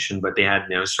inflammation, but they had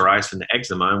psoriasis and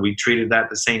eczema, and we treated that at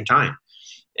the same time,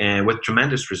 and with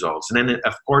tremendous results. And then,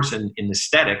 of course, in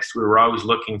aesthetics, we were always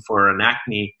looking for an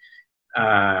acne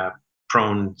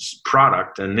prone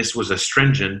product, and this was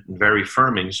astringent and very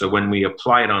firming. So when we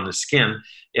apply it on the skin,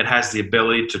 it has the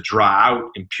ability to draw out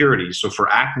impurities. So for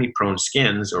acne prone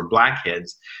skins or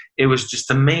blackheads, it was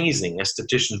just amazing.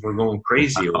 Estheticians were going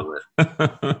crazy over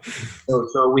it.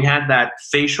 So we had that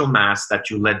facial mask that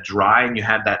you let dry, and you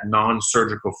had that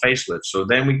non-surgical facelift. So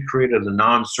then we created a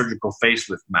non-surgical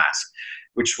facelift mask,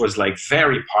 which was like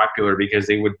very popular because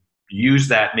they would use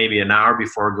that maybe an hour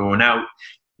before going out.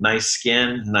 Nice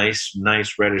skin, nice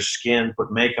reddish skin,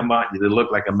 put makeup on, you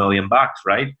look like $1 million,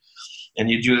 right? And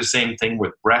you do the same thing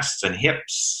with breasts and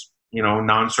hips,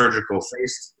 non-surgical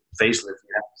facelift,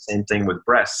 you have the same thing with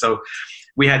breasts. So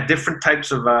we had different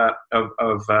types of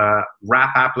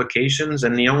wrap applications,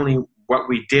 and what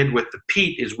we did with the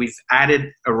peat is we've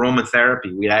added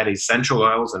aromatherapy. We add essential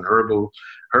oils and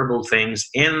herbal things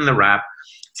in the wrap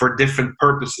for different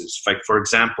purposes. Like, for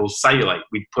example, cellulite,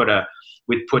 we'd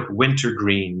put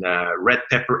wintergreen, red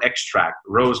pepper extract,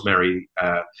 rosemary,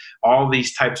 all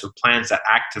these types of plants that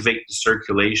activate the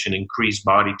circulation, increase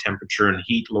body temperature and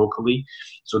heat locally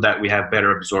so that we have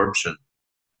better absorption.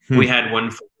 We had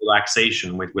one for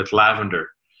relaxation with lavender.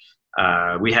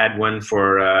 We had one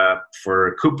for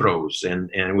cuprose,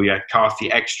 and we had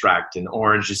coffee extract and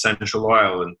orange essential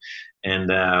oil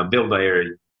and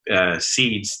bilberry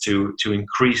seeds to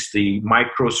increase the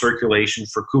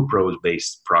microcirculation for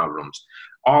cuprose-based problems.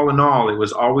 All in all, it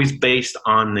was always based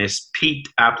on this peat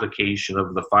application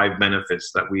of the 5 benefits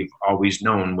that we've always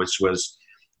known, which was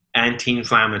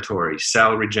anti-inflammatory,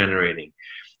 cell regenerating,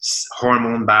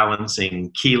 hormone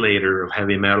balancing, chelator of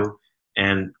heavy metal,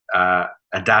 and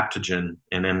adaptogen.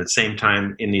 And then at the same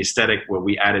time, in the aesthetic, where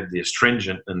we added the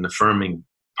astringent and the firming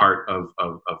part of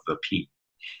the peat.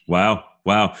 Wow.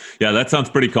 Yeah, that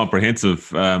sounds pretty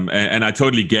comprehensive. And I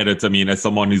totally get it. I mean, as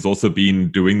someone who's also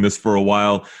been doing this for a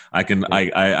while, I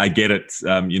get it,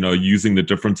 using the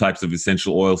different types of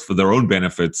essential oils for their own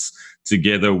benefits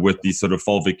together with the sort of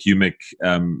fulvic, humic,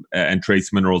 and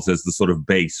trace minerals as the sort of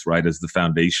base, right, as the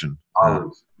foundation.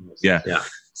 Yeah.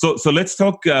 So let's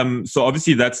talk. So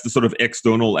obviously that's the sort of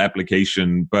external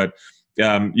application, but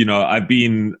I've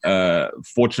been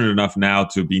fortunate enough now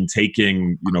to have been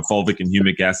taking, fulvic and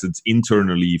humic acids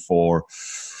internally for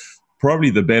probably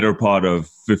the better part of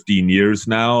 15 years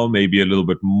now, maybe a little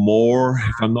bit more,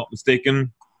 if I'm not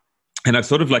mistaken. And I've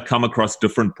sort of come across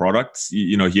different products,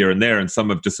 here and there, and some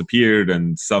have disappeared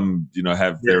and some,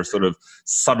 have their sort of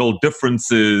subtle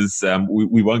differences.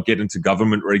 We won't get into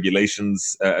government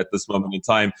regulations at this moment in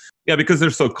time. Yeah, because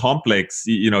they're so complex,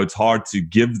 it's hard to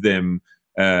give them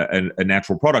a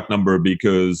natural product number,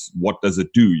 because what does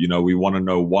it do? We want to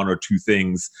know 1 or 2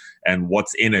 things, and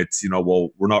what's in it.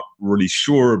 Well, we're not really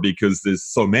sure because there's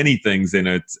so many things in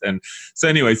it. And so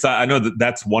anyway, so I know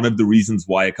that's one of the reasons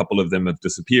why a couple of them have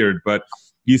disappeared. But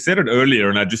you said it earlier,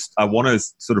 and I want to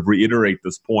sort of reiterate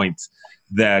this point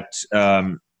that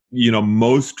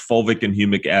most fulvic and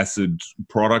humic acid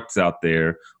products out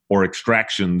there, or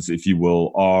extractions, if you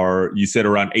will, are, you said,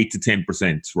 around 8 to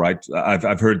 10%, right?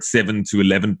 I've heard 7 to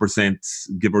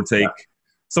 11%, give or take,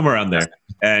 somewhere around there.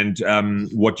 And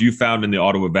what you found in the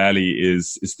Ottawa Valley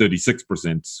is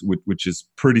 36%, which is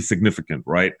pretty significant,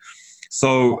 right?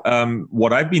 So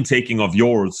what I've been taking of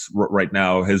yours right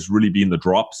now has really been the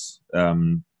drops,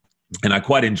 and I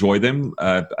quite enjoy them.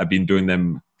 I've been doing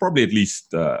them probably at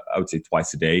least, I would say,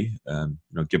 twice a day,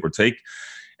 give or take.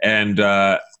 And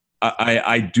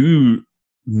I do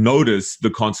notice the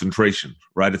concentration,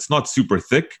 right? It's not super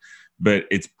thick, but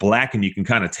it's black, and you can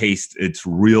kind of taste it's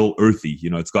real earthy.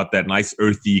 It's got that nice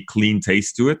earthy, clean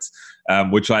taste to it,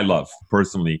 which I love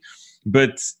personally.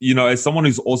 But, as someone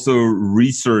who's also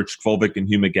researched fulvic and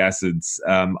humic acids,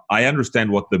 I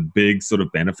understand what the big sort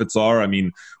of benefits are. I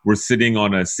mean, we're sitting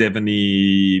on a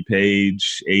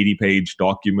 70-page, 80-page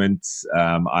document.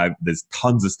 There's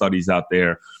tons of studies out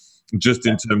there just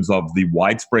in terms of the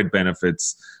widespread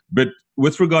benefits. But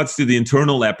with regards to the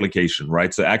internal application,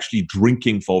 right? So actually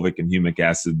drinking fulvic and humic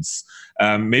acids,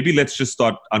 maybe let's just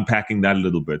start unpacking that a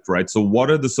little bit, right? So what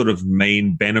are the sort of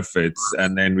main benefits?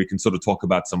 And then we can sort of talk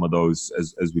about some of those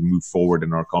as we move forward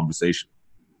in our conversation.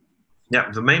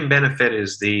 Yeah, the main benefit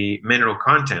is the mineral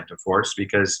content, of course,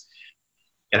 because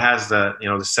it has the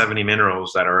 70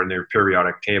 minerals that are in their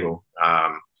periodic table.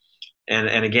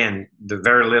 And again, the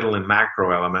very little in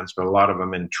macro elements, but a lot of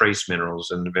them in trace minerals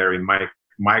and very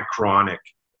micronic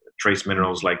trace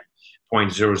minerals like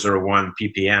 0.001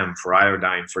 ppm for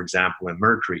iodine, for example, and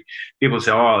mercury. People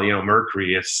say, oh,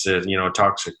 mercury, it's,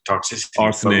 toxicity.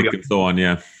 Arsenic and so on,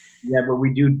 yeah. Yeah, but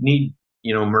we do need,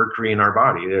 mercury in our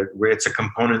body. It's a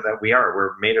component that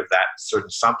we're made of that certain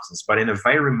substance, but in a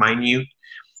very minute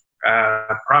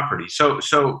property. So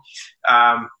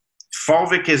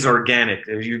fulvic is organic.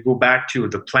 If you go back to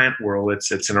the plant world,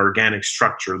 it's an organic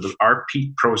structure. Our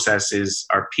peat process is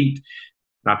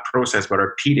not process, but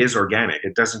our peat is organic.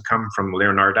 It doesn't come from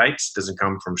leonardites, doesn't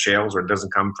come from shales, or it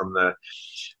doesn't come from the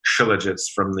shilajits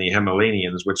from the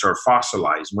Himalayan, which are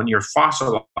fossilized. When you're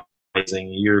fossilizing,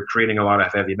 you're creating a lot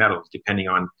of heavy metals, depending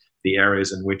on the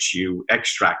areas in which you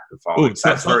extract the fulvic.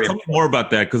 Tell me more about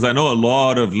that, because I know a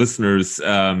lot of listeners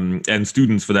and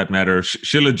students, for that matter,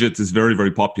 shilajits is very,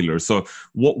 very popular. So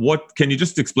what can you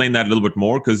just explain that a little bit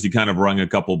more? Because you kind of rung a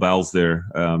couple bells there,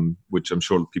 which I'm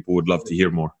sure people would love to hear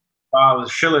more.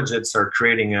 The shilajits are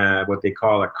creating what they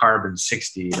call a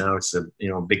carbon-60. It's a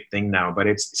big thing now, but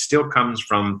it still comes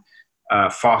from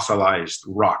fossilized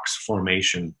rocks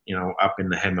formation, up in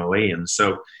the Himalayas.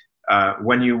 So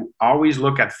when you always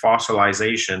look at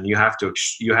fossilization, you have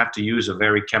to use a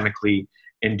very chemically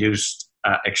induced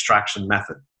extraction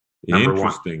method. Number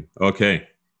Interesting. one. Okay.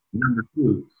 Number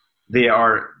two, they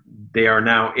are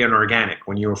now inorganic.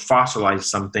 When you fossilize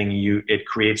something, it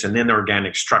creates an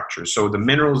inorganic structure. So the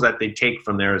minerals that they take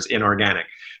from there is inorganic.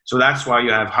 So that's why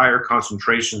you have higher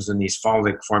concentrations in these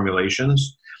fulvic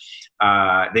formulations.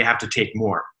 They have to take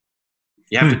more.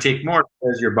 You have to take more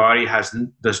because your body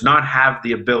does not have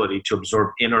the ability to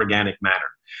absorb inorganic matter.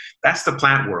 That's the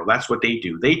plant world. That's what they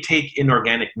do. They take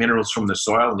inorganic minerals from the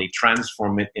soil and they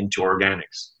transform it into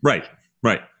organics. Right.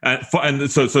 And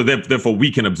so therefore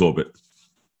we can absorb it.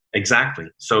 Exactly.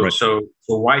 So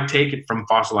why take it from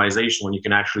fossilization when you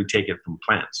can actually take it from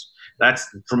plants? That's,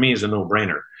 for me, is a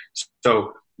no-brainer.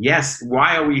 So yes,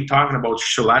 why are we talking about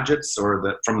shilajits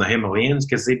from the Himalayas?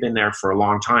 Because they've been there for a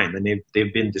long time and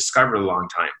they've been discovered a long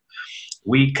time.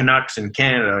 We Canucks in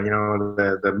Canada,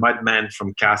 the mudman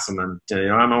from Casselman,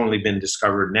 I'm only been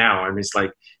discovered now. I mean, it's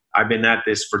like I've been at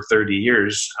this for 30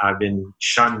 years. I've been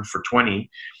shunned for 20.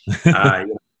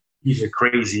 He's a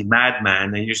crazy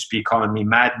madman. They used to be calling me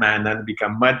madman, then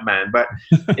become mudman. But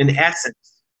in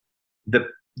essence, the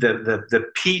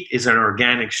peat is an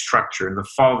organic structure, and the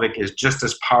fulvic is just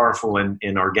as powerful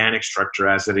in organic structure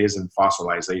as it is in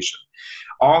fossilization.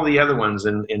 All the other ones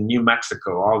in New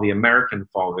Mexico, all the American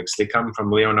fulvics, they come from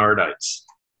leonardites.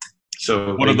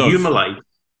 So what are those? Humalite,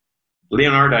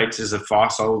 leonardites is a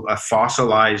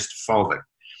fossilized fulvic.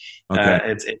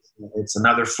 Okay. It's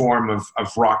another form of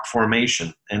rock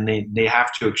formation, and they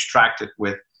have to extract it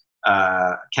with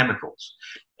chemicals,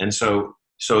 and so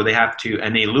they have to,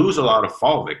 and they lose a lot of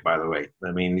fulvic. By the way,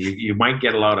 I mean you might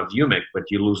get a lot of humic, but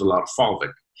you lose a lot of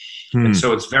fulvic, and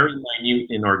so it's very minute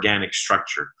in organic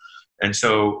structure, and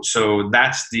so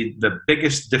that's the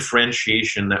biggest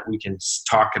differentiation that we can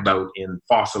talk about in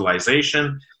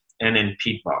fossilization and in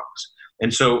peat bogs,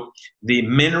 and so the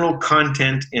mineral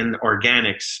content in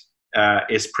organics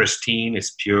is pristine,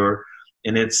 it's pure,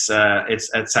 and it's at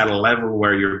a level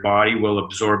where your body will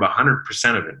absorb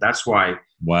 100% of it. That's why,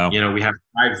 wow, we have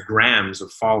 5 grams of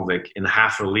fulvic in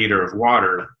half a liter of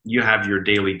water. You have your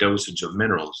daily dosage of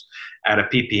minerals at a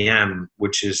ppm,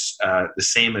 which is the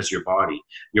same as your body.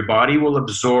 Your body will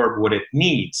absorb what it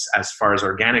needs as far as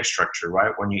organic structure,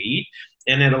 right? When you eat,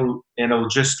 and it'll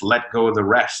just let go of the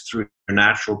rest through your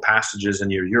natural passages in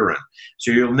your urine.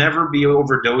 So you'll never be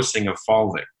overdosing of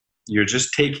fulvic. You're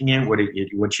just taking in what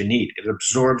you need. It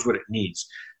absorbs what it needs,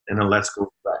 and it lets go of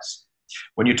the rest.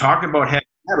 When you talk about heavy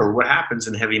metal, what happens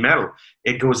in heavy metal?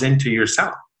 It goes into your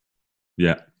cell.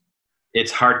 Yeah,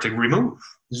 it's hard to remove.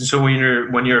 So when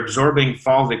you're absorbing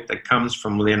fulvic that comes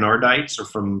from leonardites or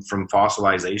from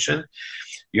fossilization,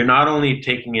 you're not only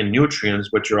taking in nutrients,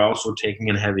 but you're also taking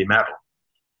in heavy metal.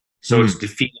 So it's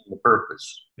defeating the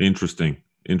purpose. Interesting.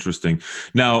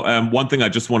 Now, one thing I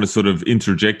just want to sort of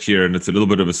interject here, and it's a little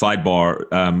bit of a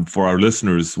sidebar for our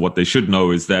listeners. What they should know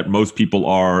is that most people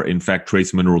are, in fact,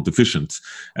 trace mineral deficient.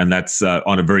 And that's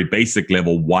on a very basic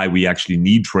level why we actually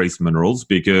need trace minerals,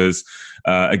 because,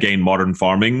 again, modern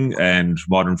farming and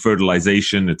modern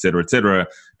fertilization, et cetera,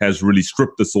 has really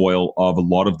stripped the soil of a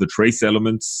lot of the trace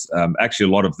elements. Actually,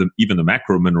 a lot of them, even the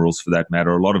macro minerals for that matter,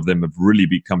 a lot of them have really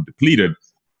become depleted.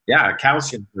 Yeah,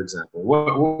 calcium, for example.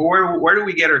 Where do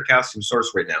we get our calcium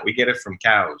source right now? We get it from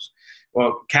cows.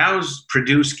 Well, cows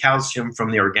produce calcium from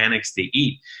the organics they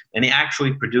eat, and they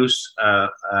actually produce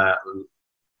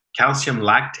calcium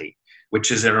lactate,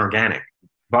 which is an organic.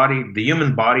 the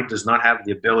human body does not have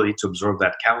the ability to absorb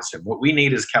that calcium. What we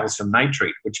need is calcium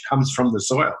nitrate, which comes from the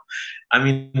soil. I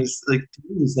mean, it's like,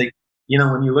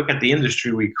 when you look at the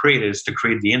industry we created, is to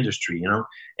create the industry,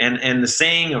 and the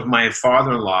saying of my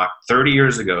father-in-law 30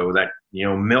 years ago that,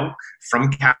 milk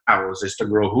from cows is to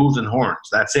grow hooves and horns.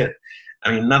 That's it.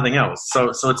 I mean, nothing else. So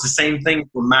it's the same thing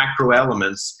for macro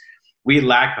elements. We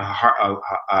lack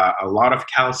a lot of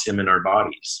calcium in our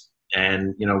bodies.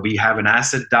 And, we have an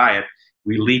acid diet.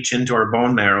 We leach into our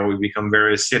bone marrow. We become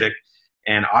very acidic.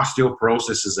 And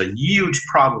osteoporosis is a huge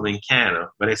problem in Canada.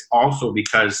 But it's also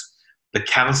because the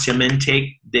calcium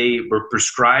intake they were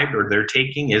prescribed or they're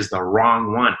taking is the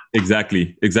wrong one.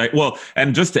 Exactly. Well,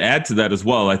 and just to add to that as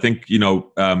well, I think,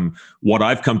 what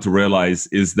I've come to realize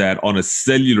is that on a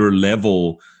cellular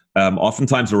level,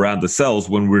 oftentimes around the cells,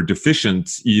 when we're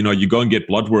deficient, you go and get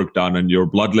blood work done and your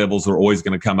blood levels are always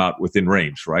going to come out within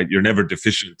range, right? You're never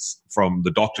deficient from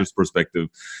the doctor's perspective.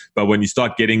 But when you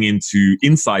start getting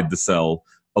inside the cell,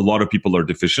 a lot of people are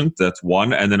deficient. That's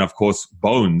one. And then, of course,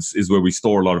 bones is where we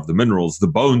store a lot of the minerals. The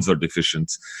bones are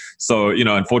deficient. So,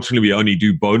 unfortunately, we only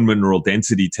do bone mineral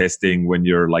density testing when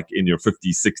you're like in your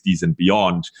 50s, 60s and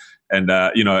beyond. And,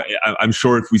 I'm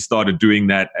sure if we started doing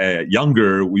that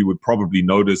younger, we would probably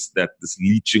notice that this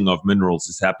leaching of minerals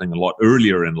is happening a lot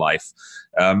earlier in life.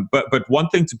 But one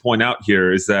thing to point out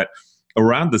here is that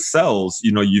around the cells,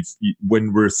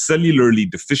 when we're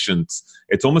cellularly deficient,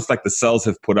 it's almost like the cells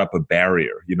have put up a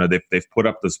barrier. They've put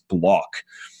up this block.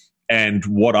 And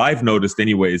what I've noticed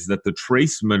anyway is that the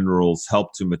trace minerals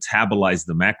help to metabolize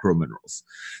the macro minerals.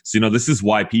 So, this is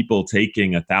why people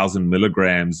taking 1,000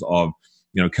 milligrams of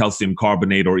calcium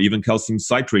carbonate or even calcium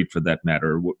citrate for that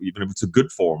matter, even if it's a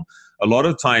good form. A lot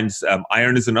of times,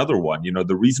 iron is another one.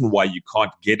 The reason why you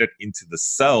can't get it into the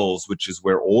cells, which is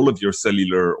where all of your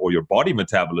cellular or your body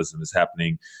metabolism is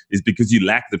happening, is because you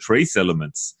lack the trace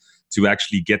elements to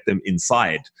actually get them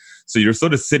inside. So you're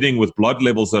sort of sitting with blood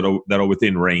levels that are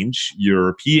within range.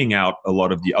 You're peeing out a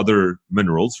lot of the other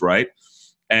minerals, right?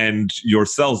 And your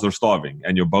cells are starving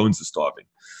and your bones are starving.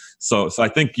 So I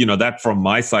think, that from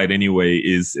my side anyway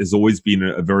has always been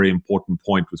a very important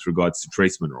point with regards to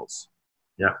trace minerals.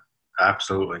 Yeah,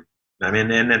 absolutely. I mean,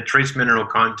 and the trace mineral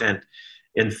content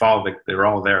in fulvic, they're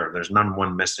all there. There's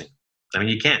one missing. I mean,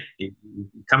 you can't. It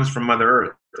comes from Mother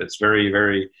Earth. It's very,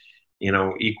 very,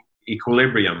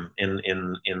 equilibrium in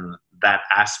that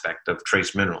aspect of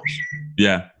trace minerals.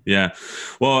 Yeah.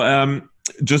 Well,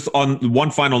 just on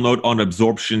one final note on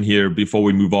absorption here before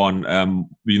we move on,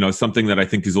 something that I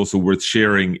think is also worth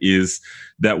sharing is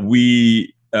that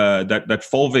that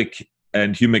fulvic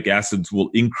and humic acids will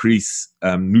increase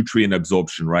nutrient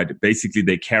absorption, right? Basically,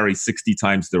 they carry 60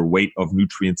 times their weight of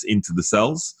nutrients into the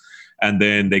cells, and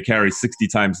then they carry 60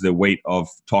 times the weight of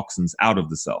toxins out of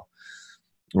the cell,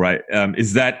 right?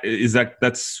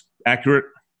 That's accurate?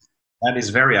 That is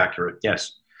very accurate,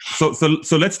 yes. So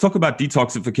let's talk about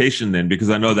detoxification then,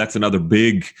 because I know that's another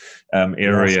big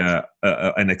area,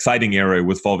 an exciting area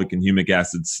with fulvic and humic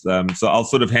acids. So I'll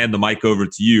sort of hand the mic over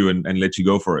to you and let you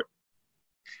go for it.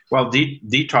 Well,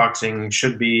 detoxing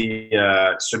should be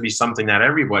something that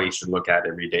everybody should look at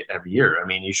every year. I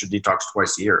mean, you should detox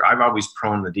twice a year. I've always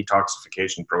prone the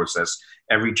detoxification process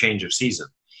every change of season.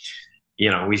 We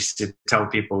used to tell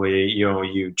people,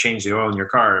 you change the oil in your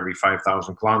car every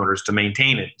 5,000 kilometers to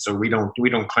maintain it. So we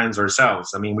don't cleanse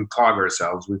ourselves. I mean, we clog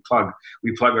ourselves. We plug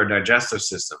our digestive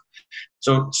system.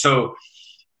 So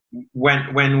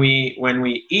when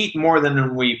we eat more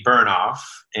than we burn off,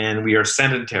 and we are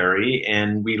sedentary,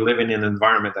 and we live in an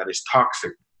environment that is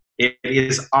toxic, it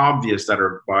is obvious that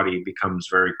our body becomes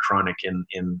very chronic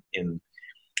in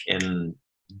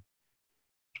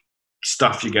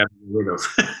stuff you got to get rid of.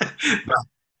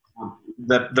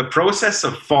 But the process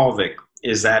of fulvic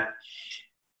is that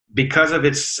because of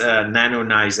its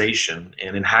nanonization,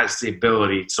 and it has the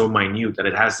ability, it's so minute that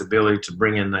it has the ability to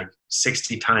bring in like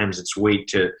 60 times its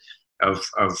weight of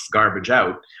garbage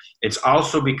out. It's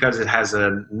also because it has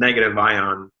a negative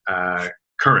ion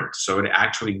current. So it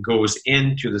actually goes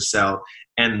into the cell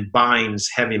and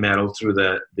binds heavy metal through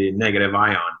the negative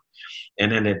ion.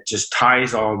 And then it just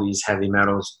ties all these heavy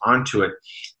metals onto it,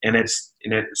 and it's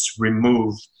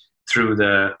removed through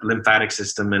the lymphatic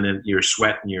system and in your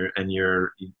sweat and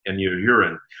your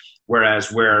urine.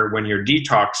 Whereas when you're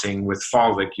detoxing with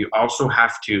fulvic, you also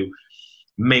have to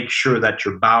make sure that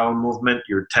your bowel movement,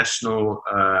 your intestinal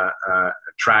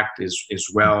tract is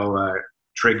well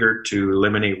triggered to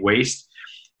eliminate waste,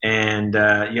 and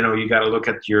you got to look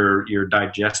at your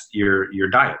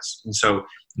diets, and so.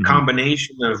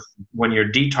 Combination of when you're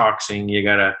detoxing, you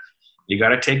gotta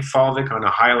take fulvic on a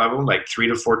high level, like 3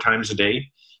 to 4 times a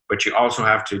day. but you also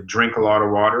have to drink a lot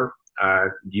of water.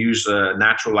 Use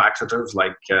natural laxatives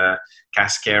like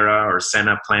cascara or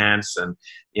senna plants, and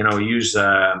use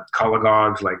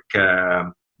cholagogues like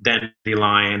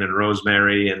dandelion and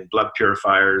rosemary and blood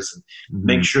purifiers, and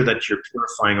make sure that you're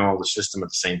purifying all the system at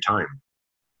the same time.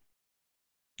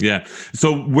 Yeah.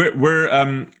 So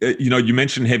you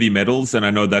mentioned heavy metals, and I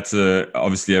know that's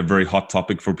obviously a very hot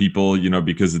topic for people,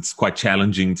 because it's quite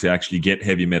challenging to actually get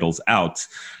heavy metals out.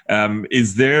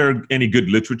 Is there any good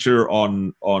literature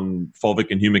on fulvic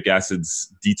and humic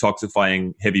acids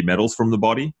detoxifying heavy metals from the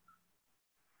body?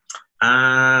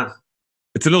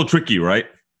 It's a little tricky, right?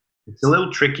 It's a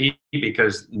little tricky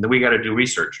because we got to do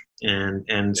research,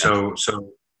 and so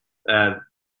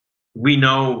we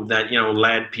know that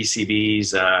lead,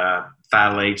 PCBs,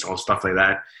 phthalates, all stuff like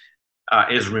that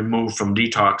is removed from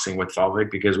detoxing with fulvic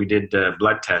because we did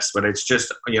blood tests. But it's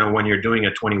just when you're doing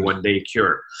a 21-day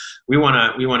cure, we want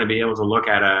to be able to look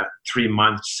at a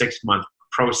 3-month, 6-month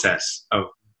process of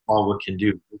all we can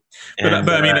do. But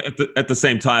I mean, at the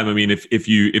same time, I mean, if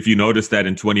you notice that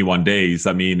in 21 days,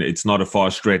 I mean, it's not a far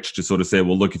stretch to sort of say,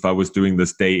 well, look, if I was doing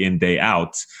this day in, day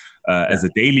out as a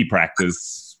daily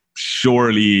practice,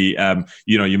 surely,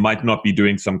 you might not be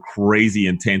doing some crazy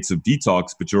intensive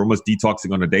detox, but you're almost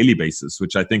detoxing on a daily basis,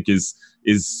 which I think is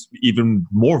even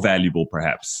more valuable,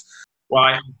 perhaps.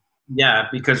 Well,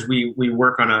 because we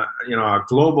work on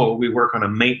we work on a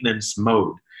maintenance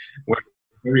mode where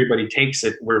everybody takes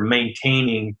it. We're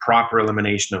maintaining proper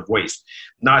elimination of waste.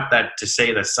 Not that to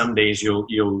say that some days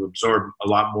you'll absorb a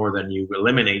lot more than you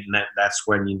eliminate, and that's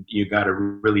when you got to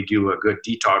really do a good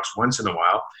detox once in a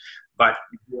while. But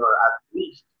you're at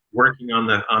least working on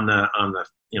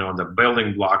the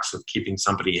building blocks of keeping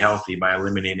somebody healthy by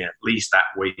eliminating at least that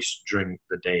waste during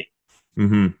the day.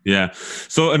 Mm-hmm. Yeah.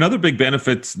 So another big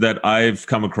benefit that I've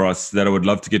come across that I would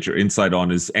love to get your insight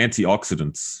on is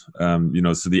antioxidants.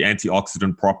 So the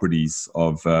antioxidant properties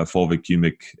of fulvic,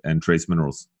 humic, and trace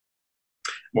minerals.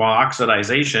 Well,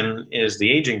 oxidization is the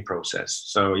aging process.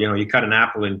 So, you cut an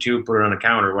apple in two, put it on a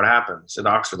counter, what happens? It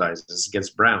oxidizes, it gets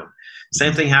brown.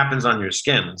 Same thing happens on your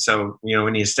skin. So,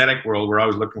 in the aesthetic world, we're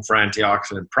always looking for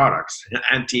antioxidant products,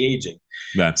 anti-aging.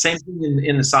 Yeah. Same thing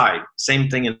inside. Same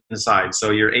thing inside.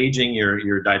 So you're aging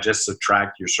your digestive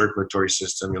tract, your circulatory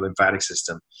system, your lymphatic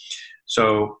system.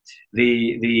 So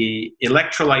the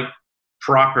electrolyte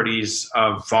properties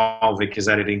of fulvic is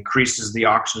that it increases the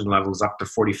oxygen levels up to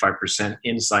 45%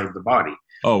 inside the body.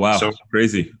 Oh, wow. So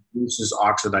crazy. It reduces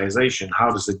oxidization.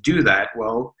 How does it do that?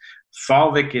 Well,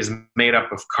 fulvic is made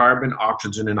up of carbon,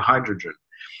 oxygen, and hydrogen.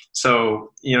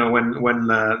 So, when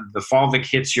the fulvic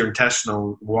hits your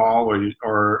intestinal wall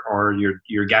or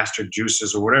your gastric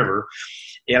juices or whatever,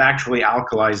 it actually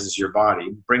alkalizes your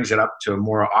body, brings it up to a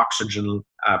more oxygen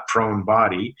prone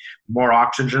body. More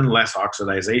oxygen, less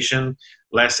oxidization,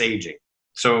 less aging.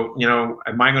 So,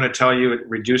 am I going to tell you it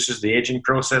reduces the aging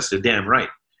process? You're damn right.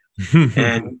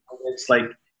 And it's like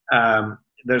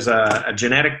there's a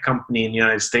genetic company in the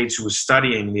United States who was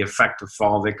studying the effect of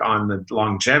fulvic on the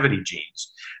longevity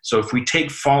genes. So if we take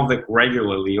fulvic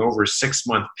regularly over a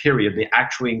 6-month period, they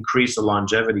actually increase the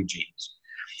longevity genes.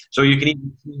 So you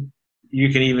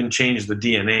can even change the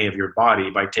DNA of your body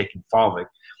by taking fulvic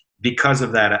because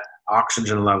of that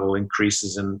oxygen level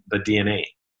increases in the DNA.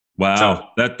 Wow,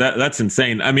 so, that's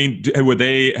insane. I mean, would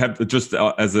they have just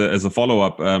as a follow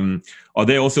up? Are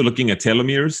they also looking at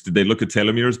telomeres? Did they look at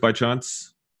telomeres by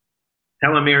chance?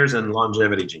 Telomeres and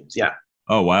longevity genes, yeah.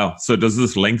 Oh wow! So does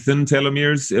this lengthen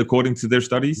telomeres according to their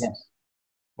studies? Yes.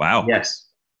 Wow. Yes.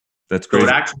 That's great. So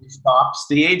it actually stops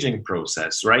the aging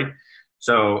process, right?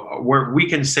 So we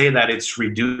can say that it's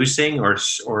reducing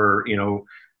or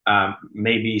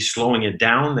maybe slowing it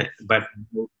down, but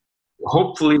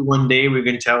hopefully one day we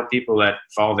can tell people that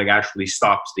fulvic actually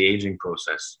stops the aging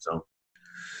process. So.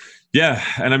 Yeah.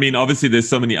 And I mean, obviously there's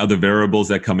so many other variables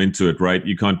that come into it, right?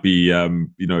 You can't be,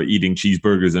 eating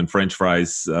cheeseburgers and French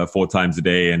fries 4 times a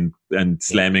day and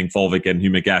slamming fulvic and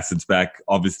humic acids back.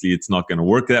 Obviously it's not going to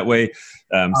work that way.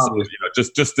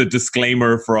 Just a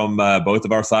disclaimer from both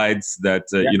of our sides that,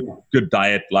 good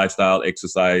diet, lifestyle,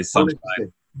 exercise,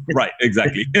 sunshine. Right.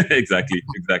 Exactly. Exactly.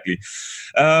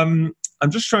 I'm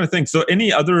just trying to think. So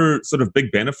any other sort of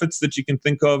big benefits that you can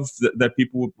think of that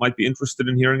people might be interested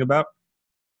in hearing about?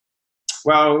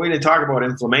 Well, we didn't talk about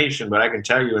inflammation, but I can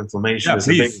tell you inflammation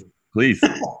is please.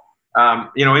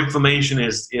 Inflammation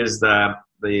is the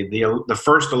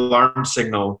first alarm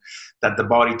signal that the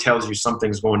body tells you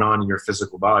something's going on in your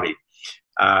physical body.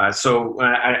 So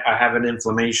I have an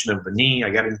inflammation of the knee. I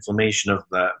got inflammation of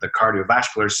the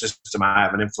cardiovascular system. I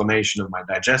have an inflammation of my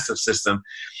digestive system.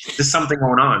 There's something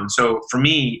going on. So for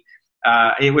me,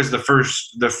 it was the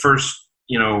first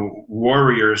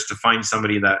warriors to find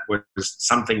somebody that was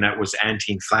something that was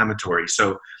anti-inflammatory.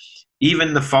 So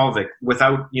even the fulvic,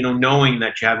 without knowing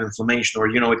that you have inflammation, or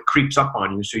it creeps up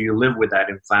on you, so you live with that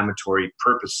inflammatory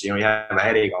purpose. You have a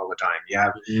headache all the time. You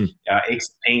have aches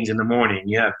and pains in the morning.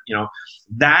 You have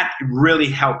that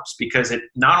really helps, because it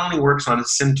not only works on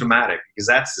symptomatic, because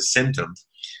that's the symptom,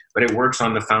 but it works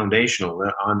on the foundational,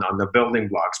 on the building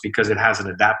blocks, because it has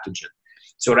an adaptogen.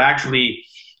 So it actually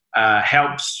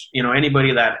helps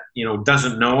anybody that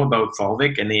doesn't know about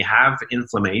fulvic and they have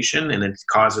inflammation and it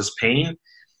causes pain.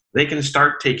 They can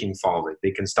start taking fulvic.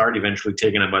 They can start eventually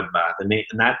taking a mud bath, and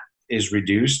that is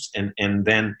reduced, and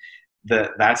then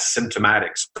that's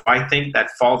symptomatic. So I think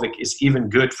that fulvic is even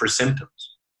good for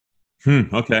symptoms.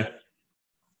 Okay.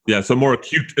 Yeah, so more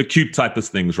acute type of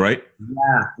things, right?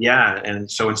 Yeah. And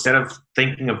so instead of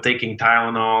thinking of taking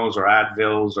Tylenols or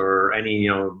Advils or any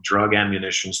drug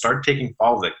ammunition, start taking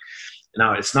fulvic.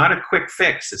 Now, it's not a quick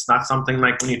fix. It's not something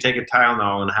like when you take a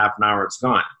Tylenol in half an hour, it's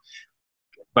gone.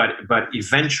 But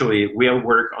eventually, it will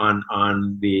work on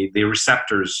the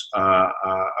receptors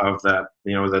of the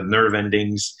the nerve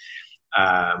endings,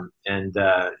 and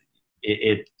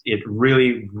it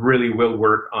really will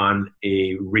work on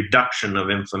a reduction of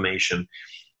inflammation.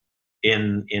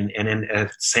 And at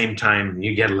the same time,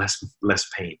 you get less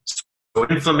pain. So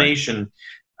inflammation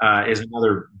is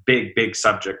another big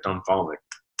subject on fulvic.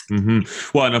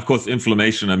 Mm-hmm. Well, and of course,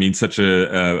 inflammation, I mean, such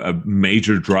a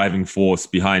major driving force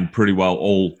behind pretty well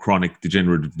all chronic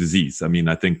degenerative disease. I mean,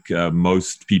 I think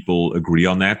most people agree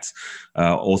on that,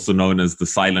 also known as the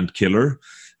silent killer.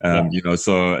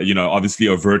 Obviously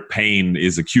overt pain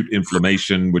is acute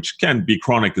inflammation, which can be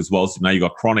chronic as well. So now you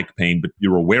got chronic pain, but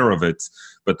you're aware of it.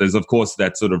 But there's, of course,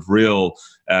 that sort of real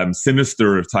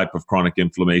sinister type of chronic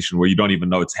inflammation where you don't even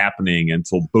know it's happening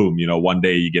until, boom, one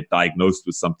day you get diagnosed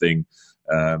with something,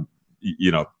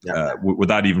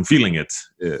 without even feeling it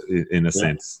in a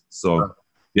sense. So,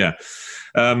 yeah.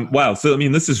 Wow. So, I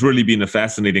mean, this has really been a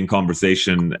fascinating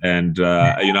conversation. And,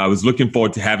 I was looking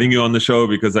forward to having you on the show,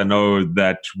 because I know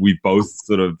that we've both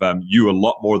sort of, you a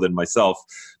lot more than myself,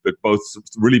 but both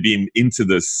really been into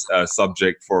this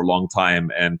subject for a long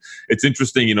time. And it's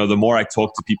interesting, the more I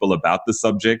talk to people about the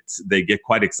subject, they get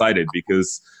quite excited,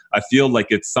 because I feel like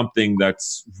it's something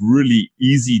that's really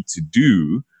easy to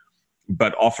do,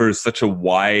 but offers such a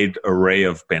wide array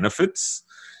of benefits.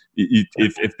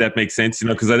 If that makes sense,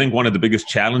 because I think one of the biggest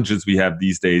challenges we have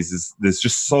these days is there's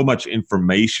just so much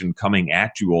information coming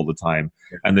at you all the time.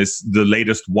 And there's the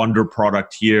latest wonder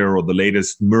product here, or the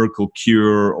latest miracle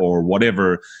cure, or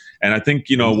whatever. And I think,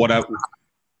 what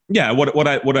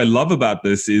I love about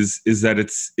this is that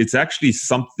it's actually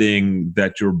something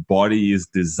that your body is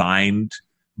designed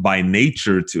by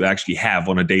nature to actually have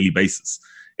on a daily basis.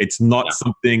 It's not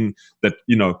something that,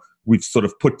 we've sort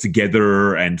of put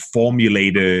together and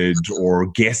formulated or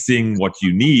guessing what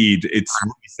you need. It's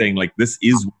really saying, like, this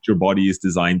is what your body is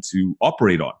designed to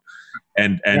operate on.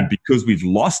 And because we've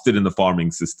lost it in the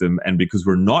farming system, and because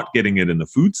we're not getting it in the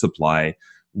food supply,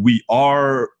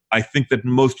 I think that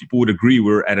most people would agree,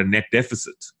 we're at a net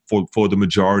deficit for the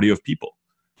majority of people.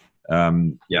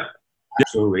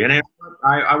 Absolutely. And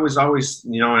I was always,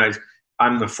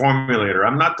 I'm the formulator.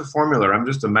 I'm not the formulator. I'm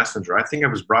just a messenger. I think I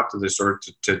was brought to this earth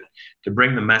to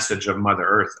bring the message of Mother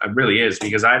Earth. It really is,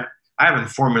 because I haven't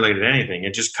formulated anything.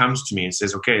 It just comes to me and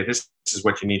says, okay, this is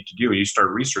what you need to do. You start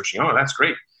researching. Oh, that's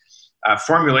great.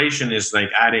 Formulation is like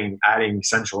adding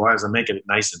essential oils and making it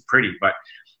nice and pretty. But,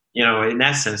 in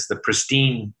essence, the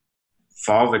pristine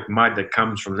fulvic mud that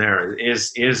comes from there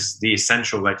is the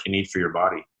essential that you need for your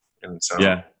body. And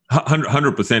so,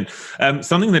 100%.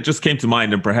 Something that just came to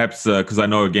mind, and perhaps because I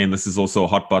know, again, this is also a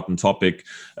hot button topic,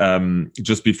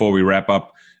 just before we wrap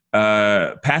up,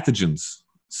 pathogens.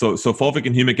 So fulvic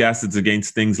and humic acids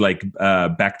against things like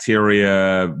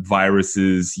bacteria,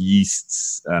 viruses,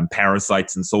 yeasts,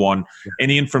 parasites, and so on.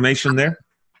 Any information there?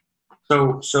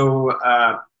 So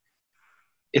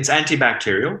it's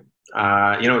antibacterial.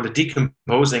 The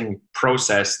decomposing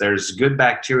process, there's good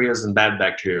bacteria and bad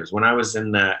bacteria. When I was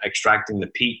in extracting the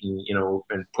peat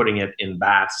and putting it in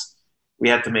baths, we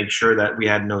had to make sure that we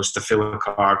had no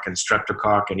staphylococcus and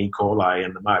streptococcus and E. coli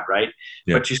in the mud, right?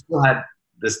 Yeah. But you still had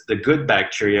the good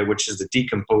bacteria, which is the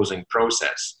decomposing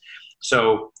process.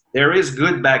 So there is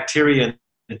good bacteria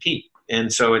in peat.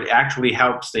 And so it actually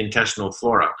helps the intestinal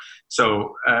flora.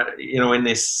 So, in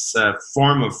this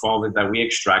form of fulvic that we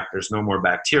extract, there's no more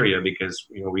bacteria, because,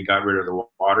 we got rid of the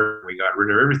water, we got rid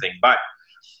of everything. But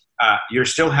you're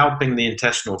still helping the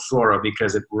intestinal flora,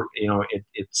 because it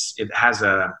has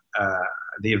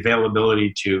the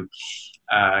availability to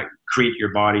create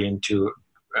your body into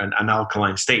an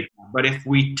alkaline state. But if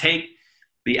we take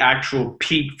the actual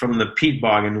peat from the peat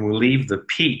bog and we leave the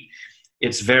peat,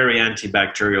 it's very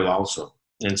antibacterial also.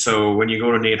 And so when you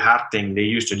go to Nate Harting, they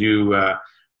used to do a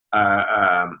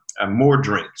more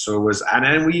drink. So it was,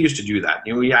 and we used to do that.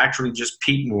 We actually just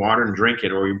peat and water and drink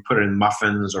it, or you put it in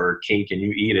muffins or cake and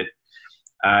you eat it.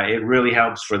 It really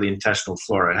helps for the intestinal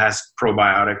flora. It has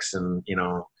probiotics, and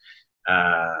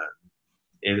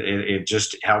it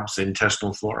just helps the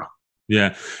intestinal flora.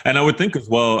 Yeah, and I would think as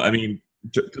well. I mean,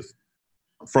 just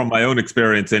from my own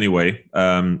experience, anyway.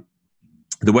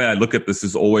 The way I look at this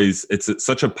is always it's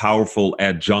such a powerful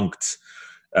adjunct,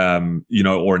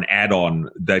 or an add-on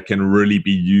that can really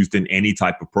be used in any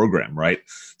type of program, right?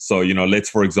 So, let's,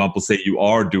 for example, say you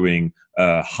are doing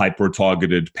a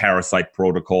hyper-targeted parasite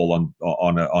protocol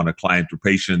on a client or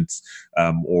patient,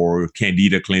 or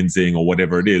candida cleansing or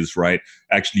whatever it is, right?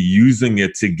 Actually using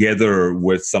it together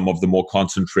with some of the more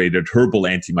concentrated herbal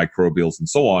antimicrobials and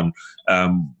so on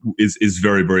is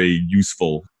very, very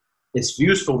useful. It's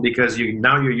useful because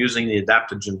now you're using the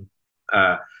adaptogen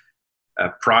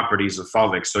properties of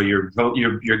fulvic. So you're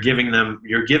giving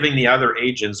the other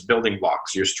agents building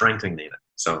blocks. You're strengthening it.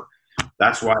 So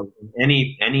that's why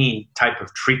any type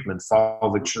of treatment,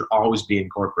 fulvic should always be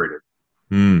incorporated.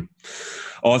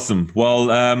 Awesome.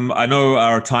 Well, I know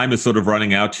our time is sort of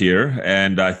running out here,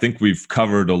 and I think we've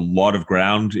covered a lot of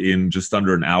ground in just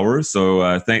under an hour.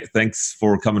 So thanks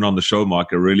for coming on the show, Mark.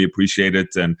 I really appreciate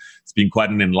it. And it's been quite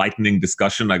an enlightening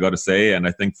discussion, I got to say. And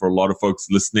I think for a lot of folks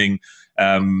listening,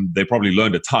 they probably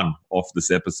learned a ton off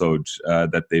this episode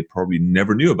that they probably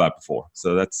never knew about before.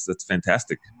 So that's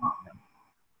fantastic.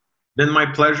 Been my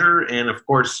pleasure. And of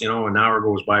course, an hour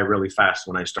goes by really fast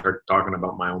when I start talking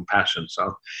about my own passion.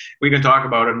 So we can talk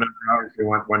about it another hour if you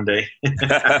want one day.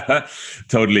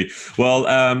 Totally.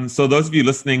 Well, so those of you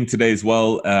listening today as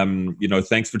well,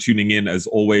 thanks for tuning in. As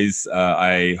always,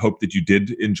 I hope that you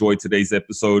did enjoy today's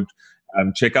episode.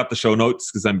 Check out the show notes,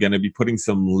 because I'm going to be putting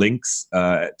some links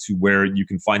to where you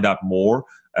can find out more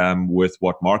with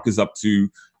what Mark is up to,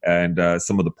 and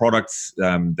some of the products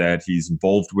that he's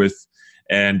involved with.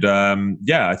 And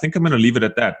I think I'm going to leave it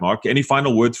at that. Mark, any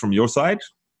final words from your side?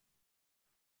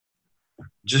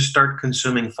 Just start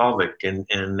consuming fulvic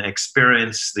and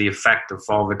experience the effect of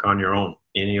fulvic on your own,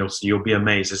 and you'll be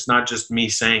amazed. It's not just me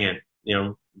saying it.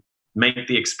 Make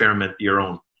the experiment your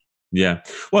own. Yeah.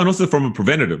 Well, and also from a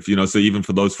preventative, so even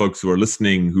for those folks who are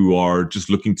listening who are just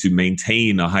looking to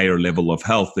maintain a higher level of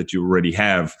health that you already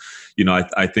have,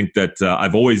 I think that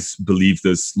I've always believed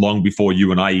this long before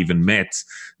you and I even met,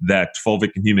 that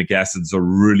fulvic and humic acids are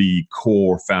really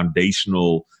core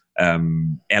foundational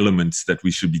elements that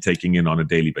we should be taking in on a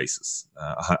daily basis.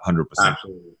 100%.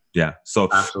 Absolutely. Yeah. So,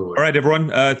 absolutely. All right, everyone.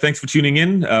 Thanks for tuning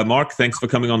in. Mark, thanks for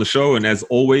coming on the show. And as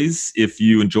always, if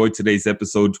you enjoyed today's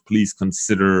episode, please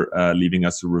consider leaving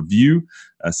us a review,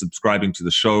 subscribing to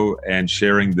the show, and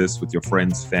sharing this with your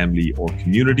friends, family, or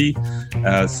community.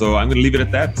 So I'm going to leave it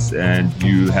at that. And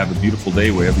you have a beautiful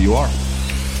day wherever you are.